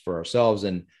properties for ourselves.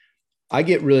 And I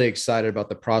get really excited about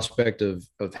the prospect of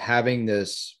having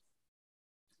these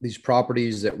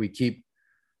properties that we keep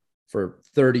for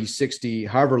 30, 60,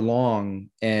 however long,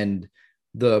 and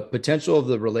the potential of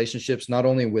the relationships, not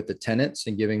only with the tenants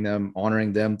and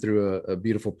honoring them through a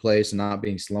beautiful place and not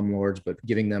being slumlords, but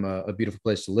giving them a beautiful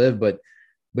place to live, but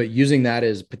using that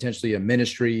as potentially a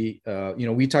ministry.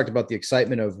 We talked about the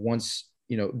excitement of once,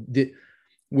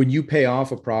 when you pay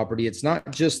off a property, it's not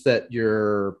just that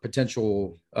your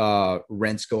potential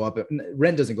rents go up.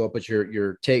 Rent doesn't go up, but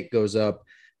your take goes up.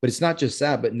 But it's not just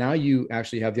that, but now you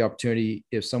actually have the opportunity,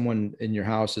 if someone in your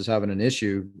house is having an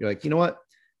issue, you're like, you know what?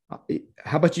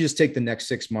 How about you just take the next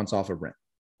 6 months off of rent?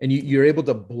 And you're able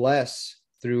to bless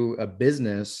through a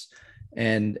business.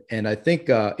 And I think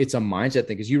it's a mindset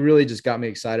thing, because you really just got me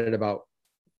excited about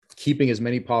keeping as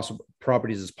many possible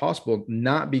properties as possible,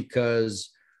 not because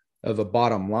of a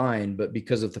bottom line, but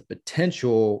because of the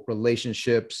potential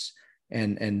relationships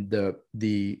and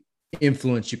the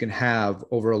influence you can have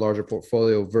over a larger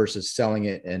portfolio versus selling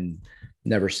it and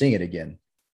never seeing it again.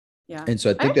 Yeah. And so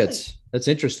I think that's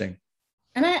interesting.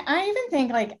 And I even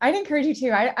think, like, I'd encourage you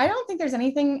to, I don't think there's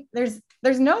anything, there's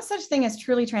no such thing as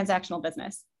truly transactional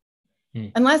business.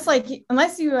 Unless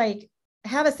you like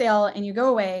have a sale and you go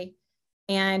away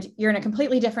and you're in a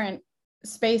completely different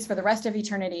space for the rest of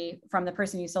eternity from the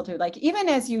person you sold to. Like, even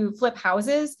as you flip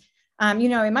houses,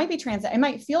 it might be it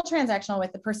might feel transactional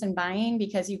with the person buying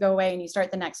because you go away and you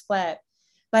start the next flip.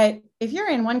 But if you're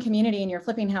in one community and you're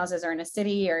flipping houses, or in a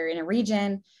city or in a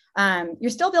region,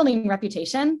 you're still building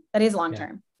reputation that is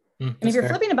long-term. And if you're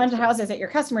flipping a bunch of houses that your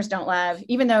customers don't love,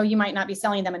 even though you might not be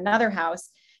selling them another house,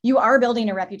 you are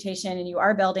building a reputation and you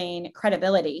are building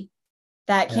credibility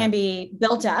that can be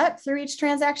built up through each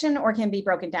transaction or can be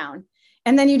broken down.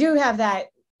 And then you do have that,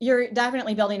 you're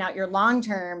definitely building out your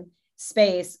long-term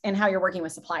space and how you're working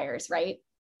with suppliers, right?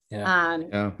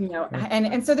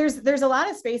 And so there's a lot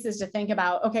of spaces to think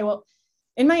about, okay, well,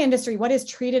 in my industry, what is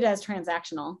treated as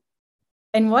transactional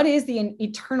and what is the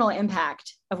eternal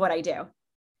impact of what I do?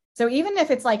 So even if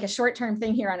it's like a short-term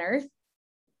thing here on earth,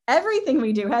 everything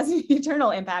we do has an eternal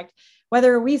impact,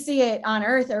 whether we see it on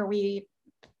earth or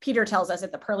Peter tells us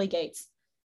at the pearly gates.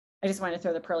 I just wanted to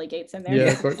throw the pearly gates in there.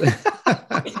 Yeah, of course.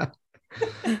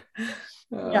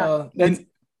 And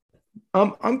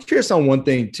I'm curious on one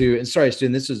thing too. And sorry, Stu,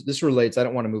 this relates. I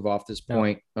don't want to move off this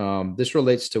point. This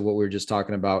relates to what we were just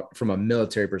talking about from a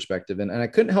military perspective. And I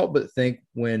couldn't help but think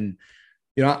when,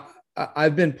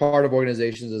 I've been part of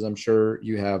organizations, as I'm sure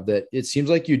you have, that it seems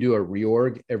like you do a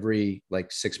reorg every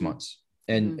like 6 months.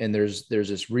 And there's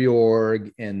this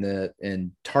reorg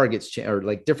and targets change, or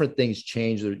like different things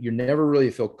change. You never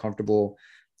really feel comfortable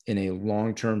in a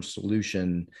long-term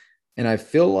solution. And I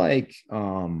feel like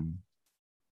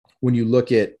when you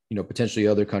look at, potentially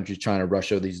other countries, China,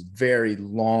 Russia, these very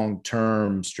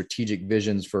long-term strategic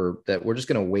visions for that, we're just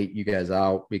going to wait you guys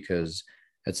out because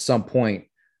at some point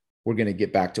we're going to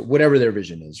get back to whatever their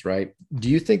vision is, right? Do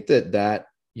you think that the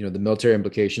military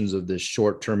implications of this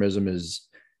short-termism is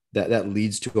that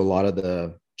leads to a lot of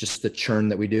the churn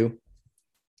that we do?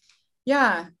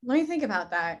 Yeah. Let me think about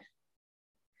that.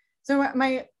 So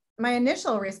my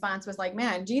initial response was like,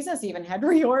 man, Jesus even had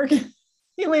reorg.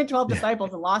 He only had 12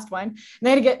 disciples and lost one.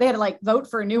 And they had to like vote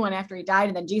for a new one after he died.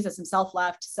 And then Jesus himself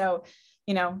left. So,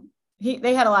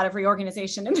 they had a lot of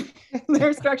reorganization in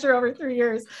their structure over 3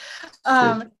 years.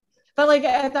 But like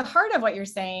at the heart of what you're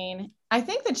saying, I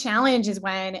think the challenge is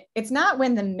it's not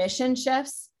when the mission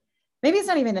shifts. Maybe it's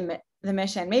not even the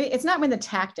mission. Maybe it's not when the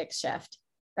tactics shift,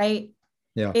 right?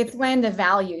 Yeah. It's when the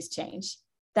values change.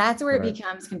 That's where it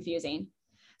becomes confusing.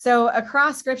 So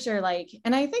across scripture,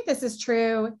 and I think this is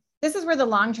true. This is where the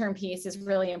long-term piece is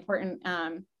really important.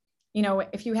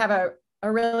 If you have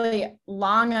a really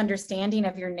long understanding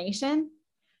of your nation,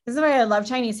 this is why I love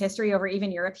Chinese history over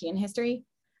even European history.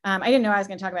 I didn't know I was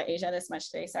going to talk about Asia this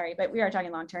much today. Sorry, but we are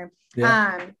talking long-term.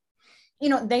 Yeah.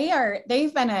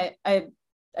 They've been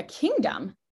a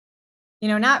kingdom,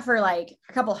 not for like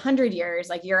a couple hundred years,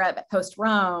 like Europe post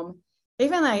Rome.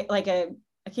 They've been like a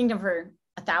kingdom for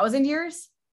 1,000 years.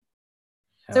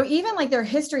 Yeah. So even like their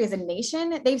history as a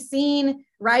nation, they've seen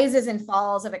rises and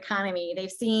falls of economy.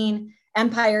 They've seen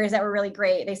empires that were really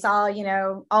great. They saw,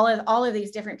 all of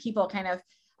these different people kind of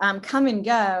come and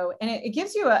go. And it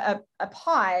gives you a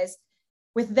pause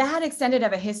with that extended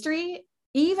of a history.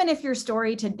 Even if your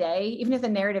story today, even if the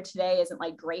narrative today isn't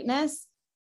like greatness,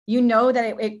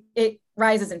 that it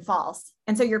rises and falls.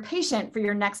 And so you're patient for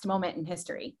your next moment in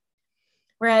history.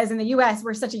 Whereas in the US,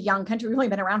 we're such a young country. We've only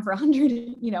been around for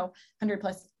 100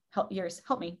 plus years.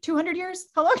 Help me, 200 years?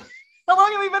 How long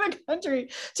have we been a country?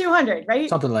 200, right?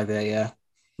 Something like that, yeah.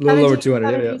 A little over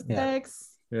 200,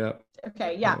 yeah.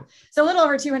 Okay, yeah. So a little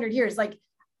over 200 years. Like,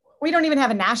 we don't even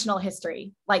have a national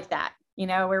history like that,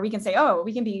 where we can say, oh,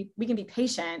 we can be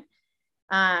patient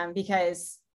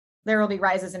because there will be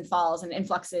rises and falls and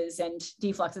influxes and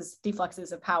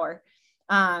defluxes of power.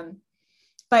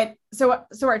 But so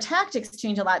our tactics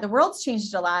change a lot. The world's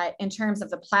changed a lot in terms of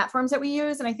the platforms that we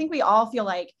use. And I think we all feel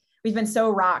like we've been so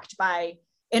rocked by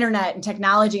internet and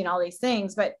technology and all these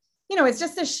things. But, it's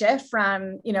just a shift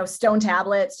from, stone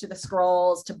tablets to the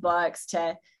scrolls, to books,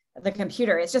 to the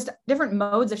computer. It's just different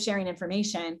modes of sharing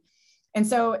information. And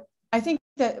so I think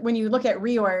that when you look at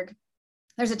reorg,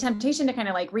 there's a temptation to kind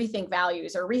of like rethink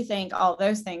values or rethink all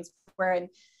those things, where,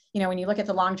 when you look at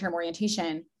the long-term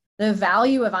orientation, the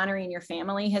value of honoring your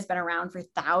family has been around for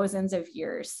thousands of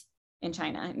years in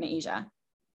China and Asia.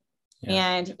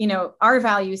 Yeah. And, our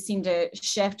values seem to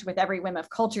shift with every whim of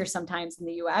culture sometimes in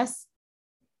the US.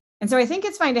 And so I think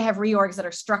it's fine to have reorgs that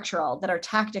are structural, that are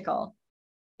tactical.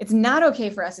 It's not okay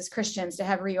for us as Christians to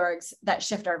have reorgs that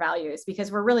shift our values,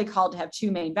 because we're really called to have two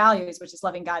main values, which is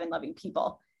loving God and loving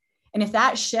people. And if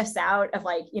that shifts out of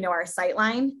like, our sight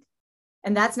line,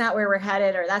 and that's not where we're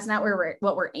headed, or that's not where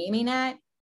what we're aiming at,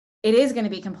 it is going to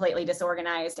be completely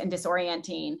disorganized and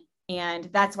disorienting. And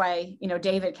that's why,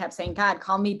 David kept saying, God,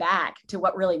 call me back to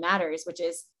what really matters, which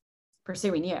is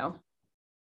pursuing you.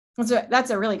 And so that's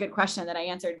a really good question that I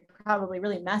answered probably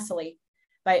really messily,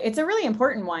 but it's a really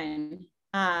important one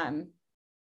to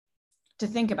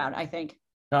think about, I think.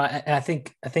 I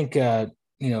think,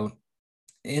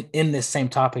 in this same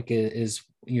topic is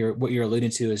what you're alluding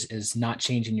to is not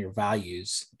changing your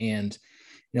values. And,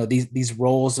 these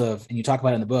roles of, and you talk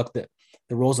about it in the book, that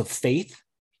the roles of faith,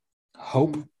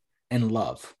 hope, mm-hmm. and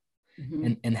love,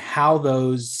 mm-hmm. and how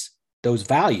those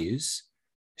values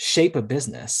shape a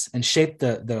business and shape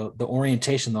the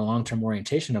orientation, the long-term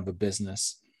orientation of a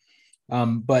business.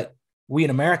 But we in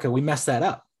America, we mess that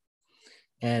up.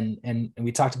 And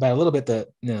we talked about a little bit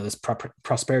this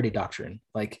prosperity doctrine,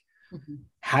 like mm-hmm.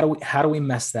 how do we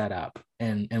mess that up?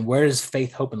 And where does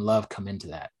faith, hope, and love come into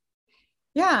that?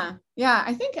 Yeah.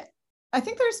 I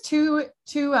think there's two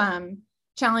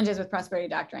challenges with prosperity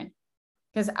doctrine,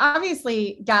 because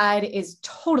obviously God is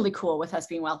totally cool with us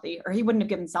being wealthy, or he wouldn't have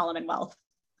given Solomon wealth.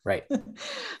 Right.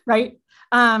 Right.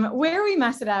 Where we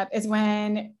mess it up is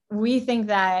when we think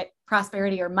that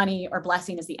prosperity or money or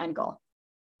blessing is the end goal.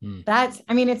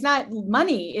 It's not,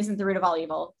 money isn't the root of all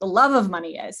evil. The love of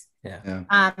money is.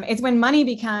 Yeah. It's when money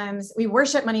becomes, we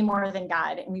worship money more than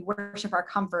God, and we worship our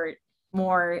comfort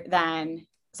more than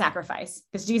sacrifice,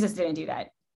 because Jesus didn't do that.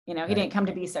 He didn't come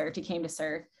to be served. He came to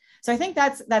serve. So I think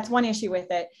that's one issue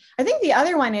with it. I think the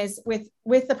other one is with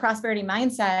the prosperity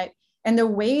mindset and the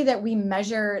way that we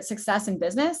measure success in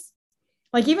business.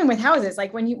 Like even with houses,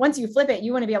 like once you flip it,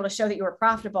 you want to be able to show that you were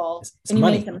profitable and you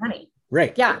made some money.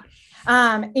 Right. Yeah.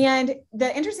 And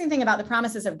the interesting thing about the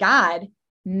promises of God,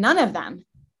 none of them,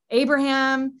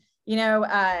 Abraham,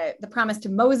 the promise to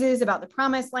Moses about the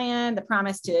promised land, the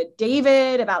promise to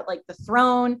David about like the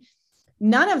throne,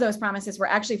 none of those promises were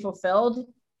actually fulfilled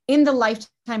in the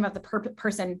lifetime of the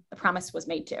person the promise was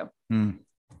made to. Yeah.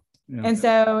 And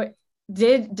so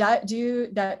do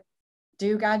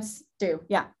God's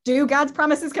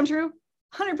promises come true?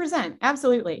 100%.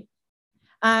 Absolutely.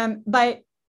 But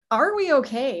are we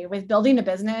okay with building a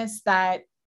business that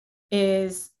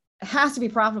has to be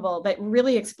profitable, but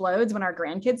really explodes when our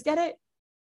grandkids get it?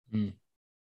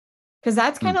 Because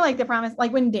that's kind of like the promise.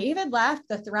 Like when David left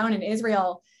the throne in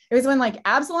Israel, it was when like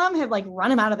Absalom had like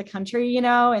run him out of the country,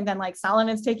 and then like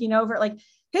Solomon's taking over. Like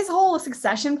his whole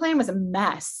succession plan was a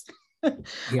mess.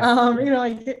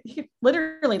 Yeah. He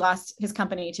literally lost his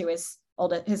company to his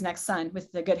next son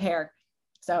with the good hair.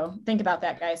 So think about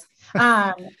that, guys.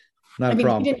 Not a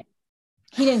problem.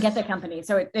 He didn't get the company,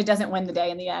 so it doesn't win the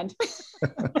day in the end.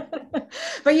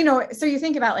 But so you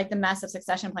think about like the mess of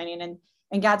succession planning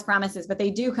and God's promises, but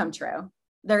they do come true.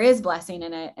 There is blessing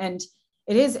in it, and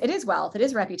it is wealth, it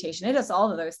is reputation, it is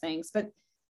all of those things. But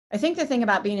I think the thing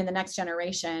about being in the next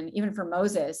generation, even for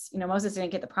Moses, Moses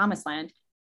didn't get the promised land.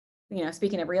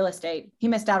 Speaking of real estate, he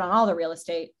missed out on all the real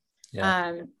estate.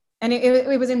 Yeah. And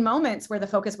it was in moments where the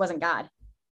focus wasn't God,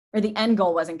 or the end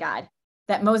goal wasn't God,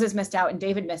 that Moses missed out and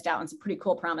David missed out on some pretty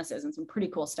cool promises and some pretty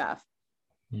cool stuff.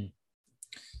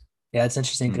 Yeah, it's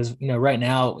interesting because, right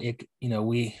now,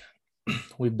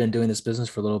 we've been doing this business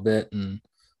for a little bit, and,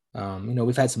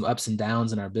 we've had some ups and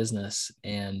downs in our business,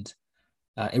 and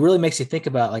it really makes you think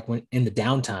about like when in the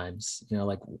down times,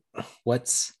 like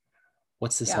what's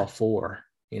this all for,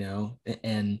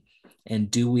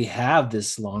 and do we have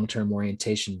this long-term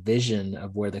orientation vision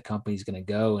of where the company's going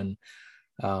to go? And,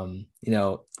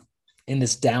 in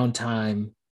this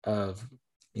downtime of,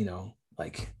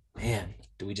 like, man,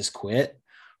 do we just quit,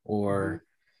 or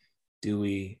do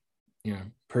we,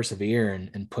 persevere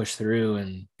and push through?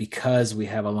 And because we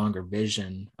have a longer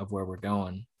vision of where we're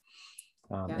going,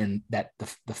 and that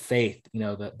the faith,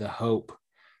 the hope,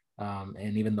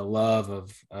 and even the love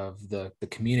of the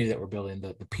community that we're building,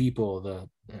 the people,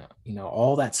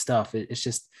 all that stuff. It's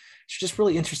just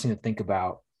really interesting to think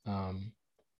about.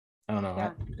 I don't know.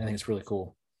 Yeah. I think it's really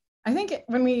cool. I think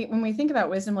when we think about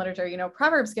wisdom literature,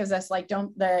 Proverbs gives us like,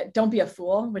 don't be a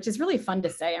fool, which is really fun to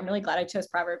say. I'm really glad I chose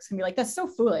Proverbs and be like, that's so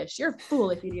foolish. You're a fool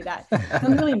if you do that.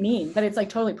 I'm really mean, but it's like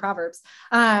totally Proverbs.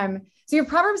 So you have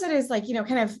Proverbs that is like,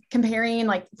 kind of comparing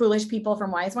like foolish people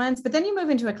from wise ones, but then you move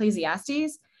into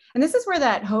Ecclesiastes. And this is where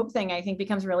that hope thing, I think,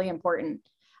 becomes really important.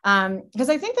 Because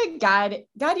I think that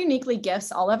God uniquely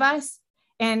gifts all of us.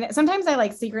 And sometimes I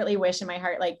like secretly wish in my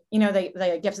heart, like,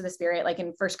 the gifts of the Spirit, like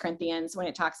in 1 Corinthians, when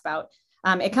it talks about,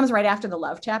 it comes right after the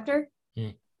love chapter,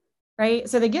 right?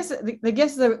 So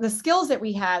the skills that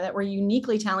we have that we're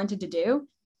uniquely talented to do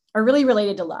are really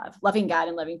related to love, loving God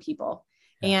and loving people.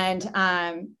 Yeah.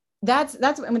 And that's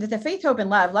the faith, hope, and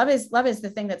love is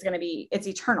the thing that's going to be, it's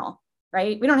eternal,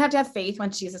 right? We don't have to have faith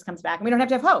once Jesus comes back, and we don't have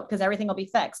to have hope because everything will be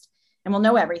fixed and we'll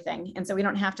know everything. And so we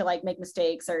don't have to like make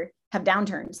mistakes or have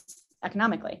downturns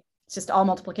economically. It's just all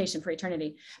multiplication for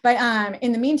eternity. But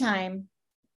in the meantime,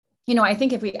 I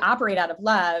think if we operate out of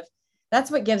love, that's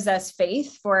what gives us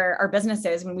faith for our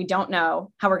businesses when we don't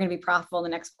know how we're going to be profitable the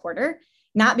next quarter,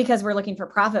 not because we're looking for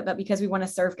profit, but because we want to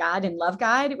serve God and love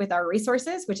God with our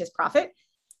resources, which is profit.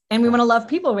 And we want to love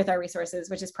people with our resources,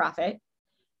 which is profit.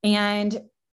 And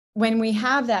when we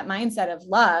have that mindset of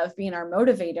love being our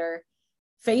motivator,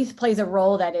 faith plays a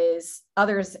role that is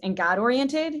others and God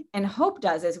oriented, and hope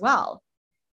does as well.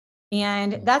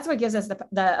 And that's what gives us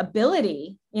the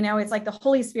ability, it's like the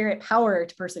Holy Spirit power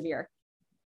to persevere.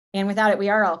 And without it, we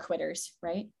are all quitters,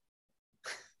 right?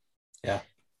 Yeah.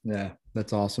 Yeah.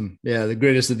 That's awesome. Yeah. The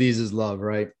greatest of these is love.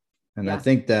 Right. And yeah. I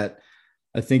think,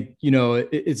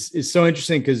 it's so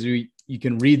interesting because you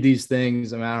can read these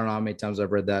things. I mean, I don't know how many times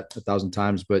I've read that 1,000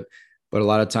 times, but a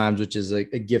lot of times, which is a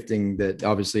gifting that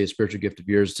obviously a spiritual gift of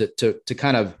yours to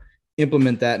kind of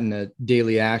implement that in a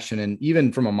daily action. And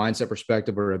even from a mindset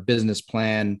perspective or a business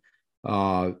plan,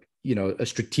 a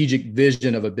strategic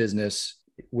vision of a business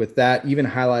with that, even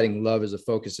highlighting love as a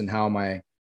focus and how am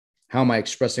I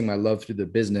expressing my love through the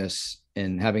business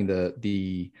and having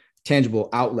the tangible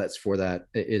outlets for that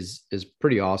is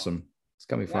pretty awesome. It's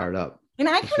got me fired up. And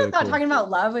I kind of thought talking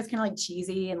about love was kind of like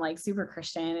cheesy and like super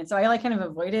Christian. And so I like kind of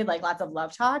avoided like lots of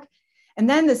love talk. And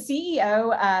then the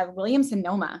CEO of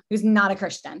Williams-Sonoma, who's not a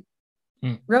Christian,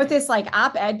 wrote this like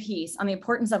op-ed piece on the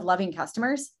importance of loving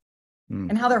customers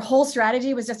and how their whole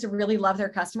strategy was just to really love their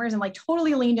customers and like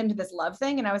totally leaned into this love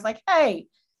thing. And I was like, hey,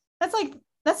 that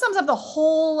sums up the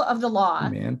whole of the law.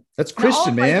 Man, that's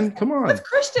Christian, man. Come on. That's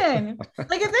Christian.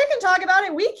 Like if they can talk about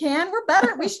it, we can. We're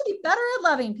better. We should be better at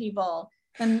loving people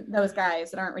than those guys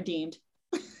that aren't redeemed.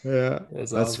 Yeah,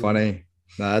 that's awesome. Funny.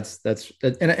 No,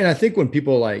 and I think when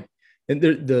people like, and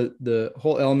the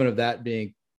whole element of that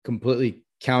being completely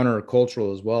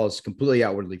countercultural as well as completely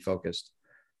outwardly focused,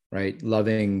 right?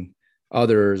 Loving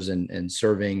others and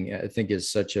serving, I think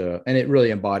is and it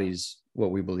really embodies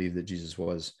what we believe that Jesus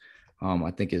was.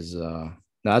 I think is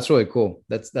that's really cool.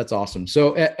 That's awesome.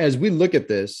 So as we look at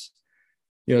this,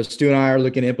 Stu and I are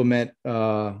looking to implement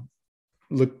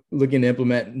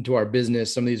into our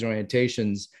business some of these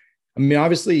orientations. I mean,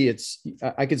 obviously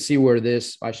I could see where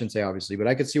this, I shouldn't say obviously, but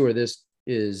I could see where this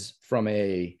is from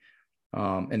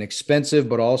an expensive,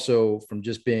 but also from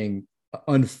just being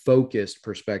unfocused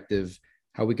perspective,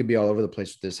 how we could be all over the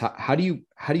place with this. How do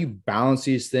you balance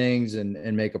these things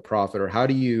and make a profit? Or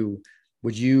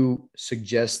would you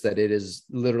suggest that it is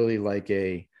literally like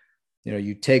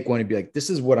you take one and be like, this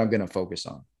is what I'm going to focus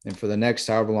on. And for the next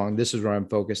however long, this is where I'm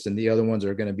focused. And the other ones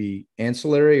are going to be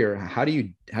ancillary, or how do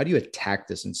you attack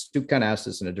this? And Stu kind of asked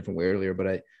this in a different way earlier, but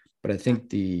I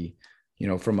think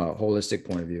from a holistic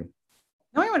point of view.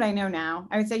 Knowing what I know now,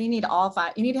 I would say you need all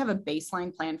five. You need to have a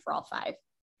baseline plan for all five.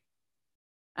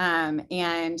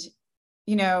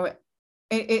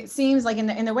 It seems like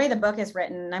in the way the book is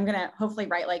written, I'm going to hopefully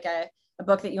write like a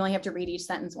book that you only have to read each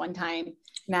sentence one time.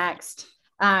 Next.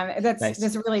 That's nice.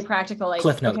 This really practical, like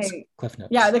Cliff Notes. Okay. Cliff Notes.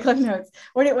 Yeah, the Cliff Notes.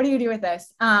 What do you do with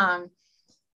this?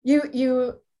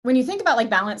 You when you think about like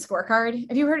balanced scorecard,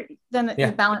 have you heard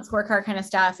the balanced scorecard kind of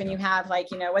stuff? And you have like,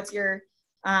 what's your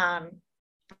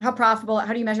how profitable?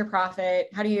 How do you measure profit?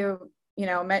 How do you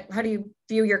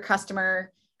view your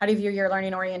customer? How do you view your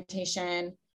learning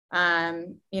orientation? How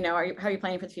are you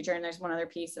planning for the future? And there's one other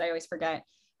piece that I always forget.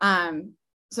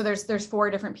 So there's 4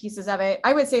 different pieces of it.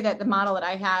 I would say that the model that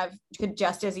I have could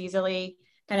just as easily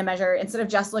kind of measure, instead of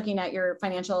just looking at your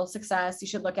financial success, you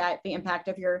should look at the impact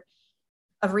of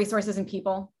resources and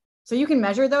people. So you can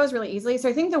measure those really easily. So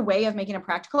I think the way of making it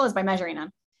practical is by measuring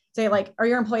them. Say like, are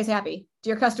your employees happy? Do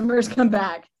your customers come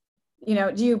back?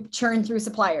 Do you churn through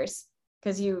suppliers?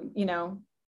 Because you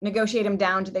negotiate them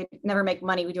down to they never make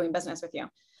money doing business with you.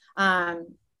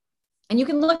 And And you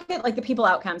can look at like the people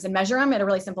outcomes and measure them at a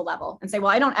really simple level and say,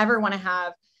 well, I don't ever want to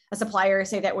have a supplier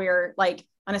say that we're like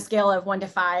on a scale of 1 to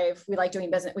 5, we like doing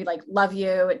business, we like love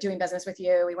you, doing business with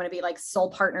you, we want to be like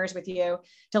sole partners with you,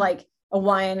 to like a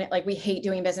 1, like we hate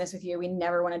doing business with you, we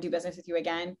never want to do business with you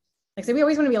again. Like, so we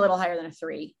always want to be a little higher than a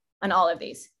 3 on all of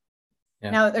these.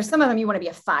 Yeah. Now there's some of them you want to be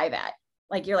a 5 at.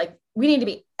 Like you're like, we need to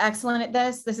be excellent at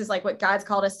this. This is like what God's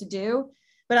called us to do.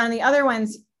 But on the other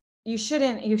ones, you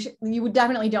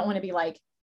definitely don't want to be like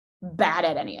bad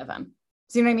at any of them.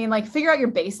 So you know what I mean? Like figure out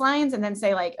your baselines and then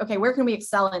say like, okay, where can we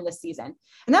excel in this season?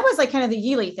 And that was like kind of the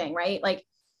Yili thing, right? Like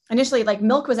initially like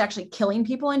milk was actually killing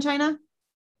people in China. And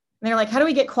they're like, how do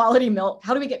we get quality milk?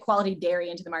 How do we get quality dairy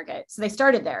into the market? So they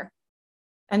started there.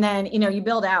 And then, you know, you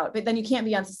build out, but then you can't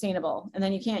be unsustainable. And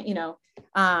then you can't, you know,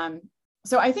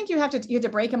 so I think you have to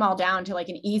break them all down to like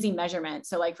an easy measurement.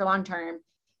 So like for long-term,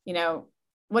 you know,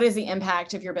 what is the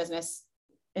impact of your business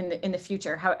in the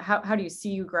future? How do you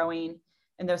see you growing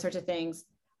and those sorts of things?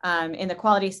 In the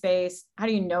quality space, how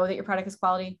do you know that your product is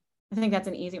quality? I think that's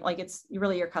an easy, like it's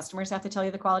really your customers have to tell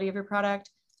you the quality of your product.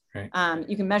 Right.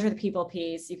 You can measure the people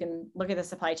piece, you can look at the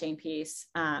supply chain piece.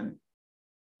 And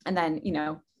then, you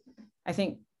know, I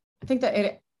think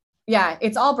that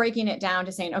it's all breaking it down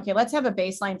to saying, okay, let's have a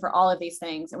baseline for all of these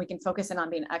things and we can focus in on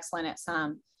being excellent at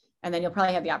some, and then you'll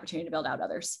probably have the opportunity to build out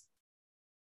others.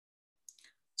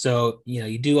 So, you know,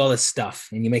 you do all this stuff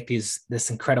and you make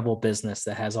this incredible business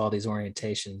that has all these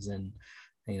orientations, and,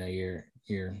 you know,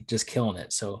 you're just killing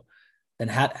it. So then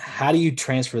how do you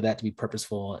transfer that to be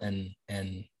purposeful and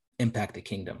impact the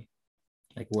kingdom?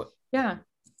 Like what? Yeah.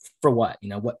 For what, you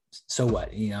know, so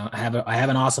what, you know, I have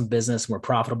an awesome business, we're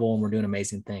profitable and we're doing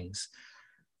amazing things.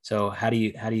 So how do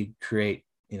you create,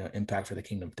 you know, impact for the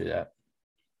kingdom through that?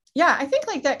 Yeah. I think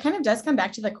like that kind of does come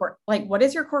back to the core, like what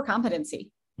is your core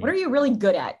competency? What are you really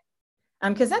good at?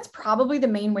 Because that's probably the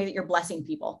main way that you're blessing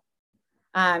people.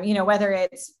 You know, whether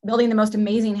it's building the most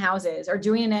amazing houses or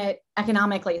doing it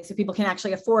economically so people can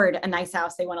actually afford a nice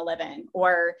house they want to live in,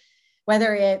 or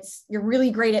whether it's you're really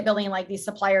great at building like these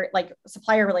supplier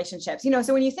relationships, you know.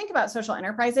 So when you think about social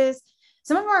enterprises,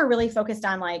 some of them are really focused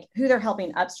on like who they're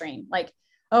helping upstream. Like,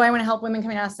 oh, I want to help women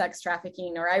coming out of sex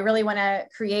trafficking, or I really want to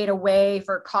create a way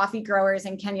for coffee growers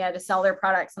in Kenya to sell their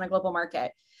products on a global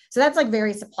market. So that's like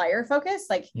very supplier focused.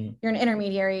 Like you're an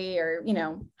intermediary or, you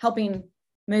know, helping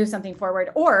move something forward,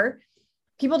 or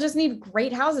people just need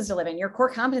great houses to live in. Your core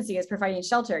competency is providing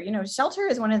shelter. You know, shelter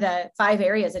is one of the 5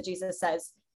 areas that Jesus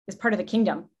says is part of the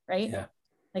kingdom, right? Yeah.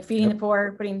 Like feeding the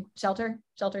poor, putting shelter's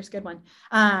a good one.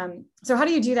 So how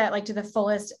do you do that? Like to the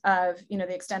fullest of, you know,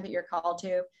 the extent that you're called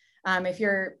to, if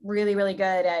you're really, really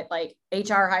good at like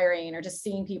HR hiring or just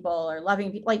seeing people or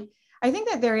loving people, like, I think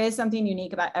that there is something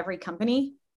unique about every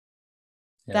company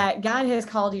that God has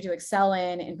called you to excel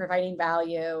in providing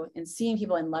value and seeing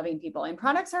people and loving people. And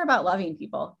products are about loving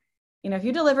people. You know, if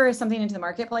you deliver something into the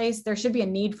marketplace, there should be a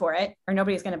need for it or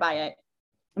nobody's going to buy it.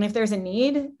 And if there's a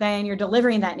need, then you're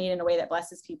delivering that need in a way that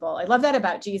blesses people. I love that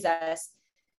about Jesus.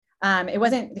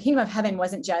 The kingdom of heaven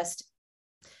wasn't just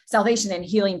salvation and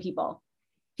healing people.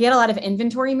 He had a lot of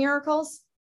inventory miracles.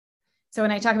 So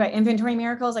when I talk about inventory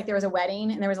miracles, like there was a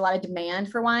wedding and there was a lot of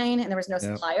demand for wine and there was no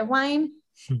supply of wine.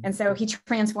 And so he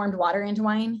transformed water into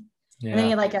wine. Yeah. And then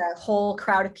he had like a whole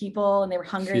crowd of people and they were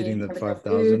hungry. Feeding the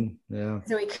 5,000. Yeah.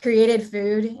 So he created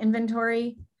food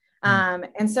inventory.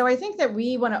 And so I think that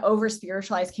we want to over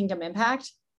spiritualize kingdom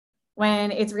impact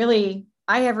when it's really,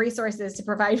 I have resources to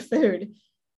provide food,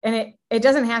 and it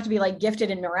doesn't have to be like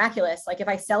gifted and miraculous. Like if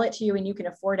I sell it to you and you can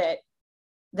afford it,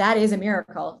 that is a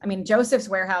miracle. I mean, Joseph's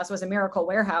warehouse was a miracle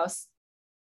warehouse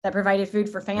that provided food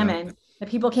for famine that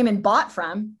people came and bought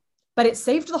from, but it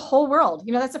saved the whole world.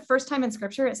 You know, that's the first time in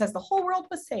scripture it says the whole world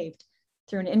was saved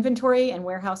through an inventory and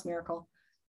warehouse miracle.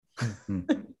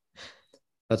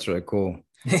 That's really cool.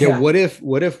 Yeah. What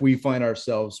if we find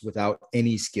ourselves without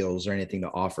any skills or anything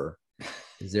to offer?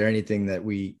 Is there anything that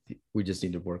we just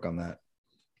need to work on that?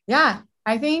 Yeah,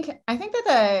 I think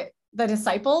that the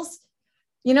disciples,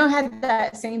 you know, had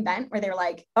that same bent where they were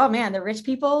like, oh man, the rich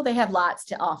people, they have lots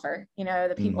to offer, you know,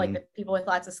 the people like the people with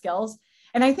lots of skills.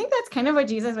 And I think that's kind of what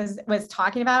Jesus was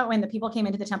talking about when the people came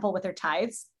into the temple with their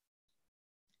tithes.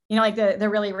 You know, like the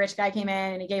really rich guy came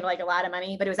in and he gave like a lot of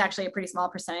money, but it was actually a pretty small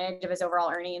percentage of his overall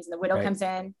earnings. And the widow comes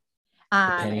in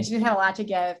and she didn't have a lot to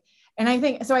give. And I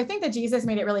think that Jesus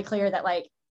made it really clear that like,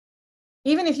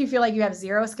 even if you feel like you have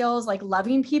zero skills, like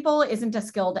loving people isn't a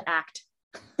skilled act.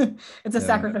 It's a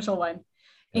sacrificial one.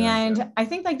 And I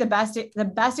think like the best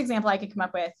example I could come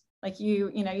up with, like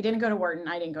you didn't go to Wharton.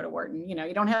 I didn't go to Wharton. You know,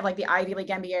 you don't have like the Ivy League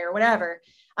MBA or whatever,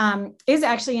 is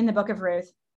actually in the book of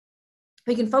Ruth.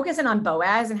 we can focus in on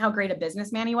Boaz and how great a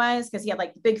businessman he was, because he had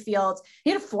like big fields.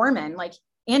 He had a foreman, like,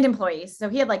 and employees. So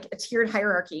he had like a tiered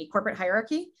hierarchy, corporate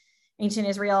hierarchy, ancient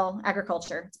Israel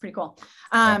agriculture. It's pretty cool.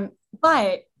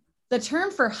 But the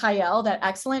term for Hayel, that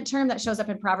excellent term that shows up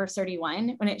in Proverbs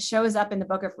 31, when it shows up in the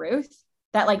book of Ruth,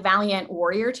 that like valiant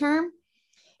warrior term,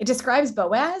 it describes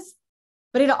Boaz,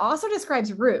 but it also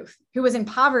describes Ruth, who was in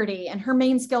poverty and her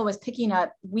main skill was picking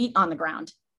up wheat on the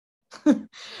ground.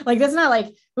 Like, that's not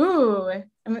like, ooh,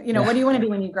 you know, what do you want to be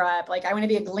when you grow up? Like, I want to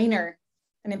be a gleaner,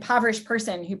 an impoverished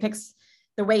person who picks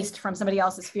the waste from somebody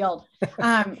else's field.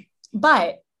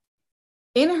 But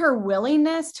in her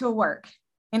willingness to work,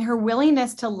 in her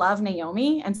willingness to love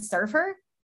Naomi and serve her,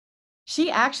 she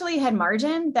actually had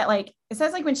margin that, like, it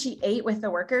says like when she ate with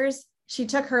the workers, she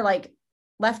took her like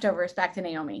leftovers back to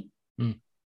Naomi.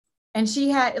 And she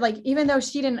had, like, even though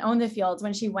she didn't own the fields,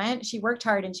 when she went, she worked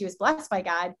hard and she was blessed by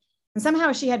God. And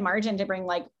somehow she had margin to bring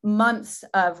like months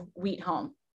of wheat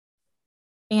home.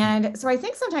 And so I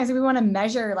think sometimes we want to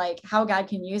measure like how God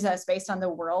can use us based on the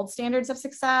world standards of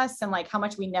success and like how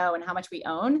much we know and how much we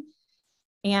own.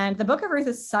 And the book of Ruth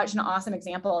is such an awesome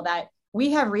example that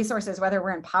we have resources, whether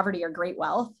we're in poverty or great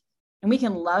wealth, and we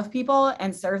can love people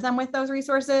and serve them with those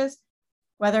resources,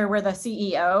 whether we're the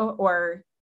CEO or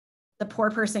the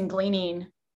poor person gleaning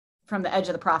from the edge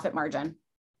of the profit margin.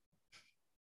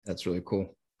 That's really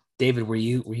cool. David, were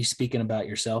you speaking about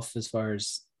yourself as far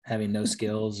as having no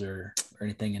skills or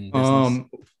anything in business?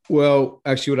 Well,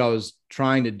 actually what I was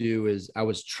trying to do is I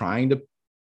was trying to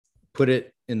put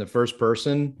it in the first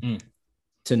person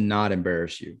to not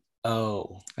embarrass you.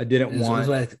 Oh, I didn't want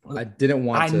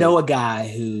I know a guy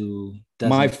who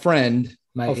my friend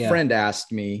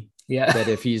asked me that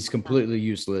if he's completely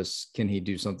useless, can he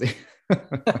do something?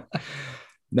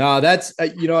 No, that's,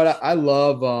 you know what I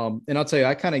love. And I'll tell you,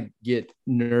 I kind of get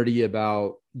nerdy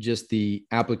about just the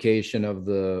application of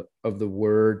the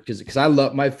word. Cause I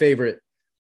love my favorite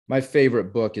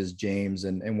book is James.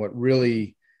 And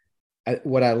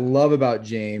what I love about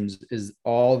James is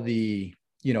all the,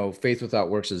 you know, faith without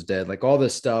works is dead. Like all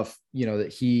this stuff, you know,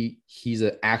 that he's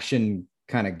an action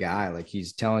kind of guy. Like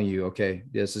he's telling you, okay,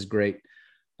 this is great.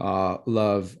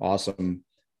 Love, awesome,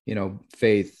 you know,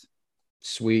 faith,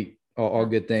 sweet, all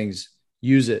good things,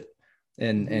 use it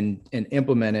and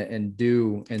implement it and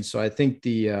do. And so I think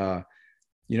the,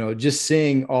 you know, just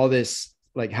seeing all this,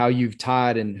 like how you've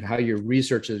tied and how your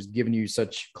research has given you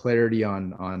such clarity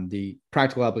on the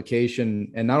practical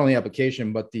application, and not only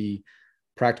application, but the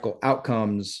practical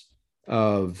outcomes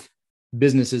of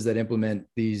businesses that implement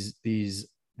these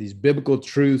biblical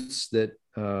truths that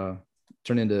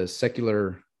turn into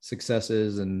secular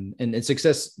successes and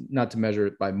success, not to measure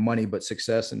it by money, but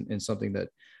success in something that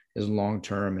is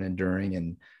long-term and enduring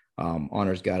and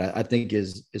honors God, I think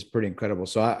is pretty incredible.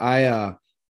 So I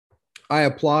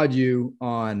applaud you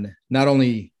on not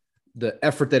only the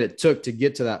effort that it took to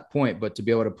get to that point, but to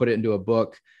be able to put it into a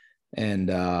book and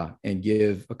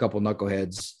give a couple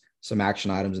knuckleheads some action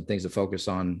items and things to focus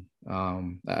on.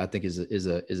 I think is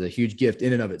a huge gift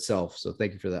in and of itself. So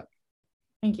thank you for that.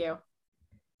 Thank you.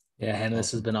 Yeah, Hannah,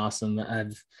 this has been awesome.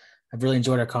 I've really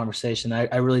enjoyed our conversation.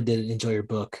 I really did enjoy your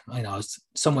book. I know I was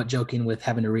somewhat joking with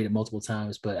having to read it multiple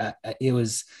times, but it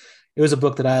was a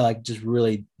book that I like just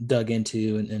really dug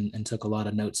into and took a lot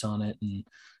of notes on it.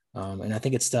 And I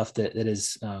think it's stuff that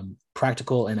is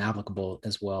practical and applicable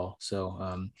as well.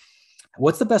 So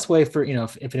what's the best way for, you know,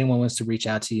 if anyone wants to reach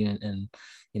out to you and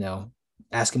you know,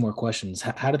 asking more questions,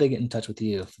 how do they get in touch with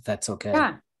you, if that's okay?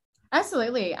 Yeah.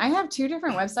 Absolutely. I have two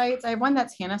different websites. I have one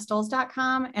that's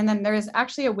hannahstolz.com. And then there's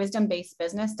actually a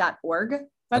wisdombasedbusiness.org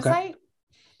website. Okay.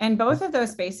 And both of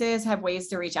those spaces have ways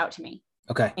to reach out to me.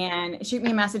 Okay. And shoot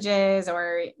me messages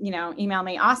or, you know, email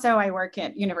me. Also, I work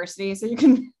at university, so you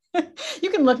can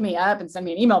look me up and send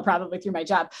me an email probably through my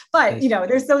job. But, nice. You know,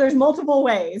 there's multiple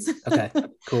ways. Okay,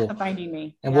 cool. of finding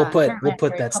me. And we'll put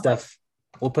that stuff.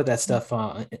 We'll put that stuff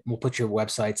on. We'll put your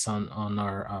websites on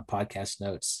our podcast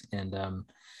notes. And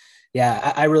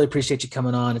yeah, I really appreciate you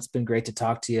coming on. It's been great to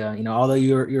talk to you. You know, although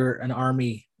you're an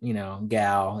Army, you know,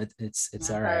 gal, it's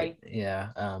all right.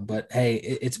 Yeah. But hey,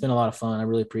 it's been a lot of fun. I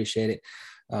really appreciate it.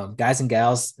 Guys and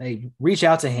gals, hey, reach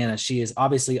out to Hannah. She is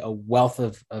obviously a wealth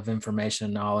of information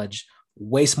and knowledge,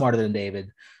 way smarter than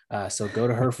David. So go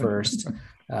to her first.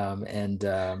 And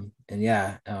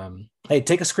yeah, hey,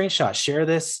 take a screenshot, share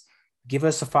this, give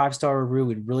us a 5-star review.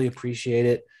 We'd really appreciate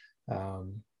it.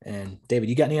 And David,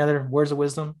 you got any other words of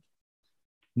wisdom?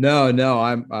 No,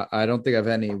 I don't think I've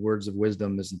had any words of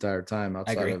wisdom this entire time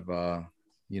outside of,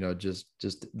 you know, just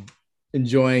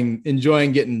enjoying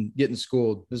getting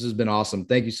schooled. This has been awesome.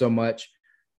 Thank you so much.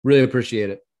 Really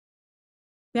appreciate it.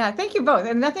 Yeah, thank you both.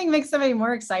 And nothing makes somebody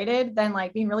more excited than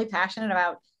like being really passionate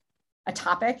about a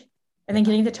topic and then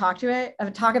getting to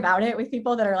talk about it with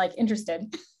people that are like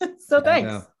interested. So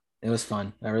thanks. It was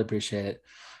fun. I really appreciate it.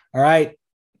 All right.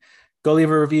 Go leave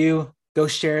a review. Go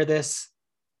share this.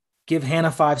 Give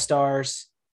Hannah 5 stars.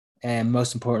 And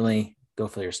most importantly, go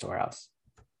fill your storehouse.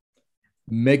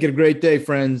 Make it a great day,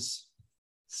 friends.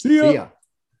 See ya.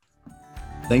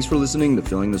 Thanks for listening to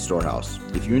Filling the Storehouse.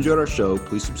 If you enjoyed our show,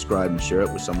 please subscribe and share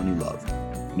it with someone you love.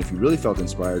 And if you really felt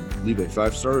inspired, leave a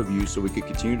 5-star review so we could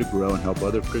continue to grow and help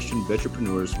other Christian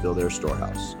entrepreneurs build their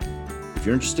storehouse. If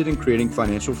you're interested in creating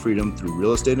financial freedom through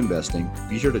real estate investing,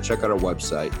 be sure to check out our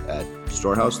website at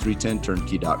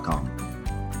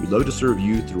storehouse310turnkey.com. We'd love to serve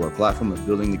you through our platform of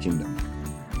Building the Kingdom.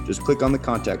 Just click on the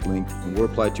contact link and we'll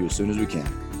reply to you as soon as we can.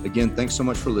 Again, thanks so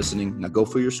much for listening. Now go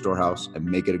fill your storehouse and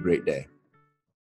make it a great day.